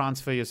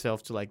transfer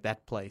yourself to like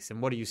that place.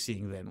 And what are you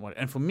seeing then?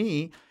 And for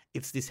me,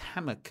 it's this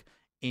hammock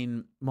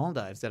in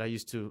Maldives that I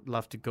used to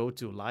love to go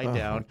to, lie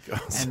down.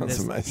 God, and sounds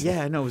there's- amazing.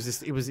 Yeah, no,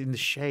 it was in the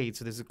shade,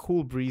 so there's a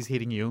cool breeze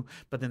hitting you,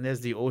 but then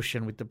there's the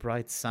ocean with the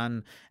bright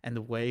sun, and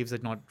the waves are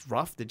not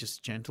rough; they're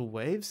just gentle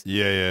waves.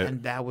 Yeah.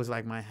 And that was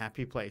like my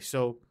happy place.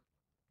 So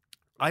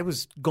I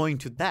was going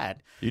to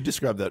that. You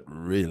described that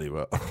really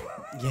well.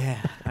 Yeah,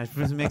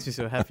 it makes me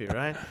so happy,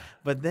 right?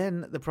 But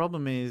then the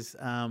problem is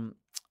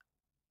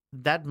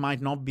that might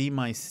not be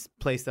my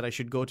place that I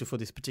should go to for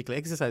this particular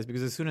exercise,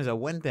 because as soon as I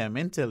went there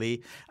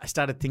mentally, I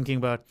started thinking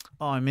about,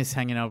 I miss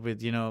hanging out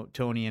with,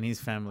 Tony and his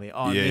family.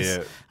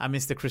 I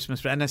miss the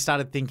Christmas. And I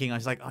started thinking, I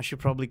was like, I should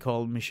probably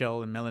call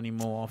Michelle and Melanie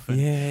more often.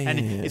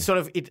 It's sort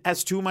of, it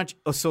has too much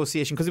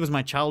association, because it was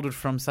my childhood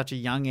from such a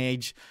young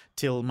age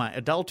till my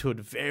adulthood,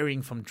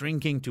 varying from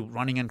drinking to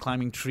running and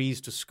climbing trees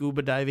to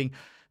scuba diving.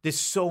 There's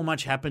so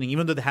much happening.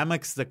 Even though the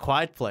hammock's the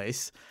quiet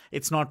place,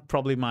 it's not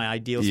probably my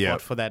ideal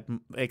spot for that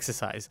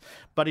exercise.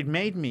 But it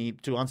made me,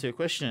 to answer your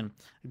question,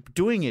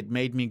 doing it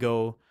made me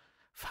go,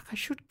 fuck, I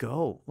should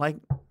go. Like,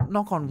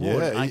 knock on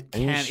wood, I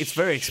can. It's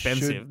very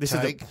expensive. This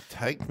is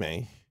take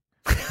me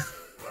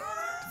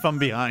from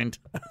behind.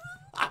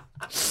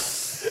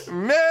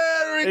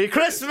 Merry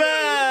Christmas!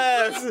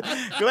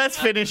 Let's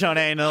finish on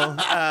anal.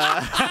 What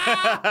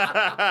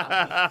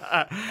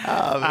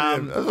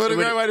a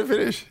great way to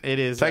finish. It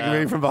is. Taking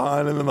me from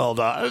behind in the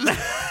Maldives.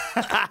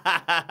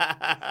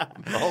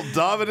 I'll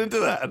dive it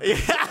into that.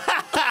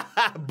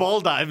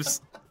 Ball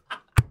dives.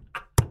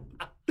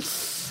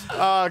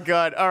 Oh,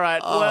 God. All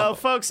right. Well,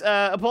 folks,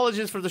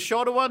 apologies for the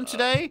shorter one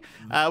today,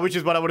 which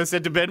is what I would have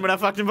said to Ben when I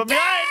fucked him from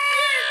behind.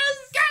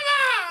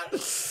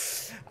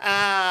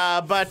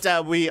 But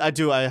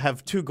I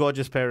have two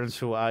gorgeous parents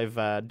who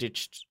I've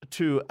ditched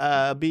to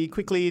be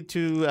quickly to.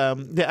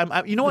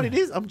 You know what it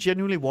is? I'm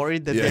genuinely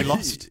worried that they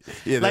lost.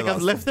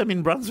 I've left them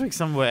in Brunswick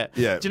somewhere.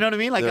 Yeah. Do you know what I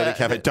mean? Like they're at a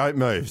cafe. Don't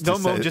move.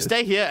 Don't move. Just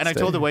stay here. And I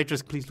told the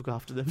waitress, please look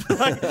after them.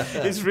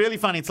 It's really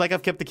funny. It's like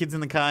I've kept the kids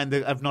in the car and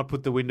I've not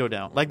put the window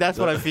down. Like that's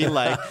what I feel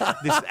like.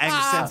 This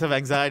sense of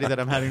anxiety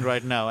that I'm having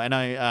right now.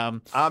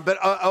 And but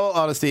all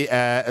honesty,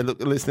 look,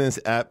 listeners,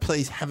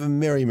 please have a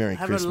merry Christmas.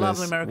 Have a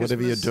lovely Merry Christmas.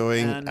 Whatever you're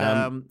doing.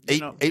 And,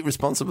 eat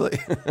responsibly,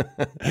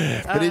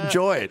 but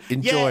enjoy it.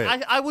 Enjoy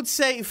it. I would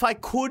say if I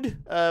could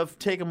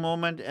take a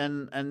moment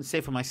and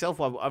say for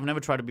myself, I've never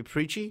tried to be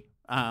preachy,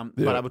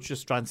 but I would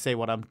just try and say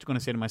what I'm going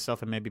to say to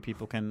myself, and maybe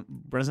people can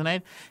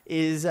resonate.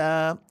 Is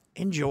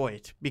enjoy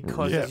it,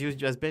 because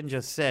as Ben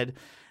just said,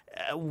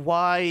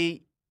 why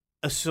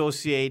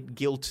associate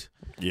guilt?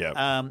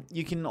 Yeah,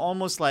 you can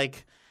almost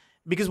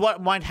because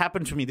what might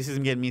happen to me. This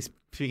isn't getting me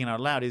speaking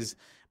out loud. Is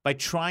by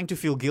trying to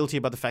feel guilty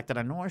about the fact that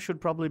I know I should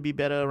probably be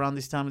better around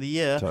this time of the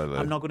year,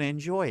 I'm not going to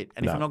enjoy it.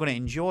 And if I'm not going to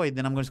enjoy it,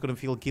 then I'm just going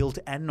to feel guilt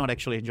and not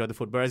actually enjoy the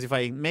food. Whereas if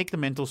I make the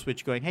mental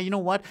switch going, hey, you know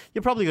what?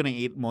 You're probably going to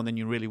eat more than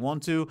you really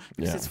want to,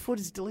 because this food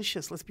is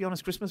delicious. Let's be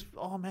honest, Christmas,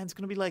 oh man, it's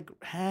going to be like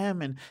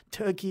ham and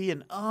turkey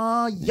and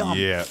yum.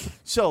 Yeah.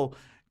 So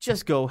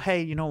just go,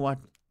 hey, you know what?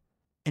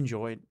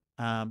 Enjoy it.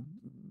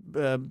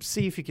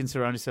 See if you can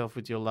surround yourself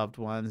with your loved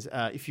ones.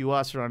 If you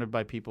are surrounded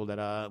by people that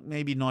are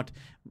maybe not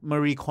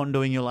Marie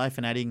Kondoing your life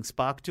and adding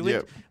spark to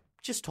it,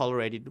 just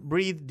tolerate it.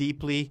 Breathe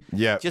deeply.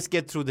 Yeah. Just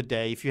get through the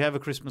day. If you have a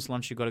Christmas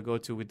lunch you got to go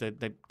to with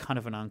that kind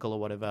of an uncle or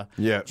whatever,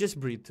 just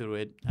breathe through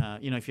it.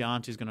 If your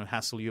aunt is going to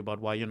hassle you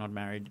about why you're not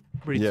married,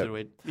 breathe through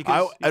it.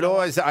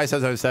 Because, I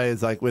sometimes say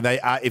it's like when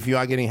if you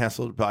are getting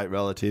hassled by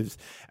relatives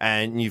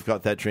and you've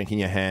got that drink in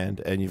your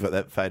hand and you've got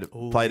that plate of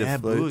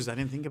food, booze. I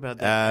didn't think about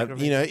that.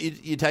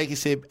 You take a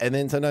sip and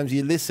then sometimes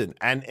you listen,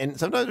 and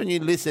sometimes when you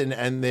listen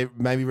and they're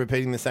maybe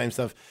repeating the same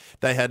stuff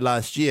they had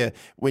last year,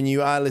 when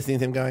you are listening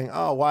to them going,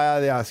 oh, why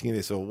are they asking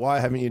this, or why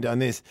haven't you done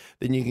this,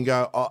 then you can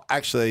go, oh,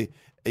 actually,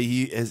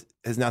 has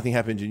nothing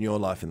happened in your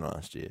life in the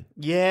last year?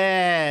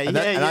 And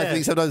I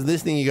think sometimes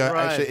listening, you go,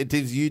 actually, it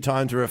gives you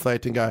time to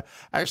reflect and go,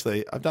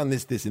 actually, I've done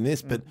this, and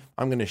this, but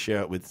I'm going to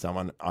share it with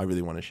someone I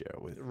really want to share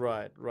it with.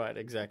 Right,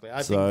 exactly.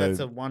 I think that's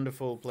a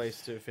wonderful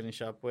place to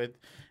finish up with.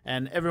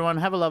 And everyone,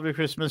 have a lovely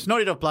Christmas. No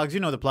need of plugs.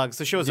 You know the plugs.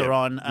 The shows are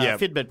on.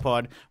 Fitbit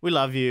Pod. We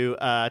love you.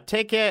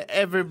 Take care,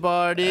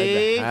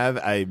 everybody. And have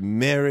a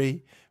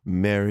merry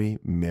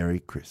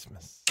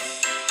Christmas.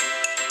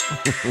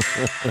 It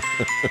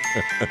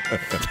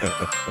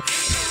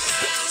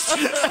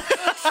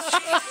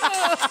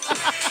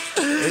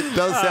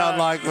does sound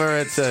like we're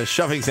at a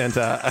shopping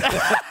centre.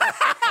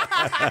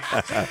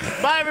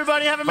 Bye,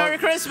 everybody. Have a Merry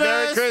Christmas.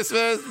 Merry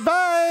Christmas.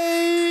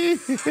 Bye.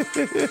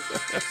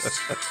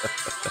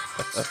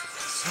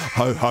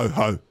 Ho, ho,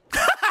 ho.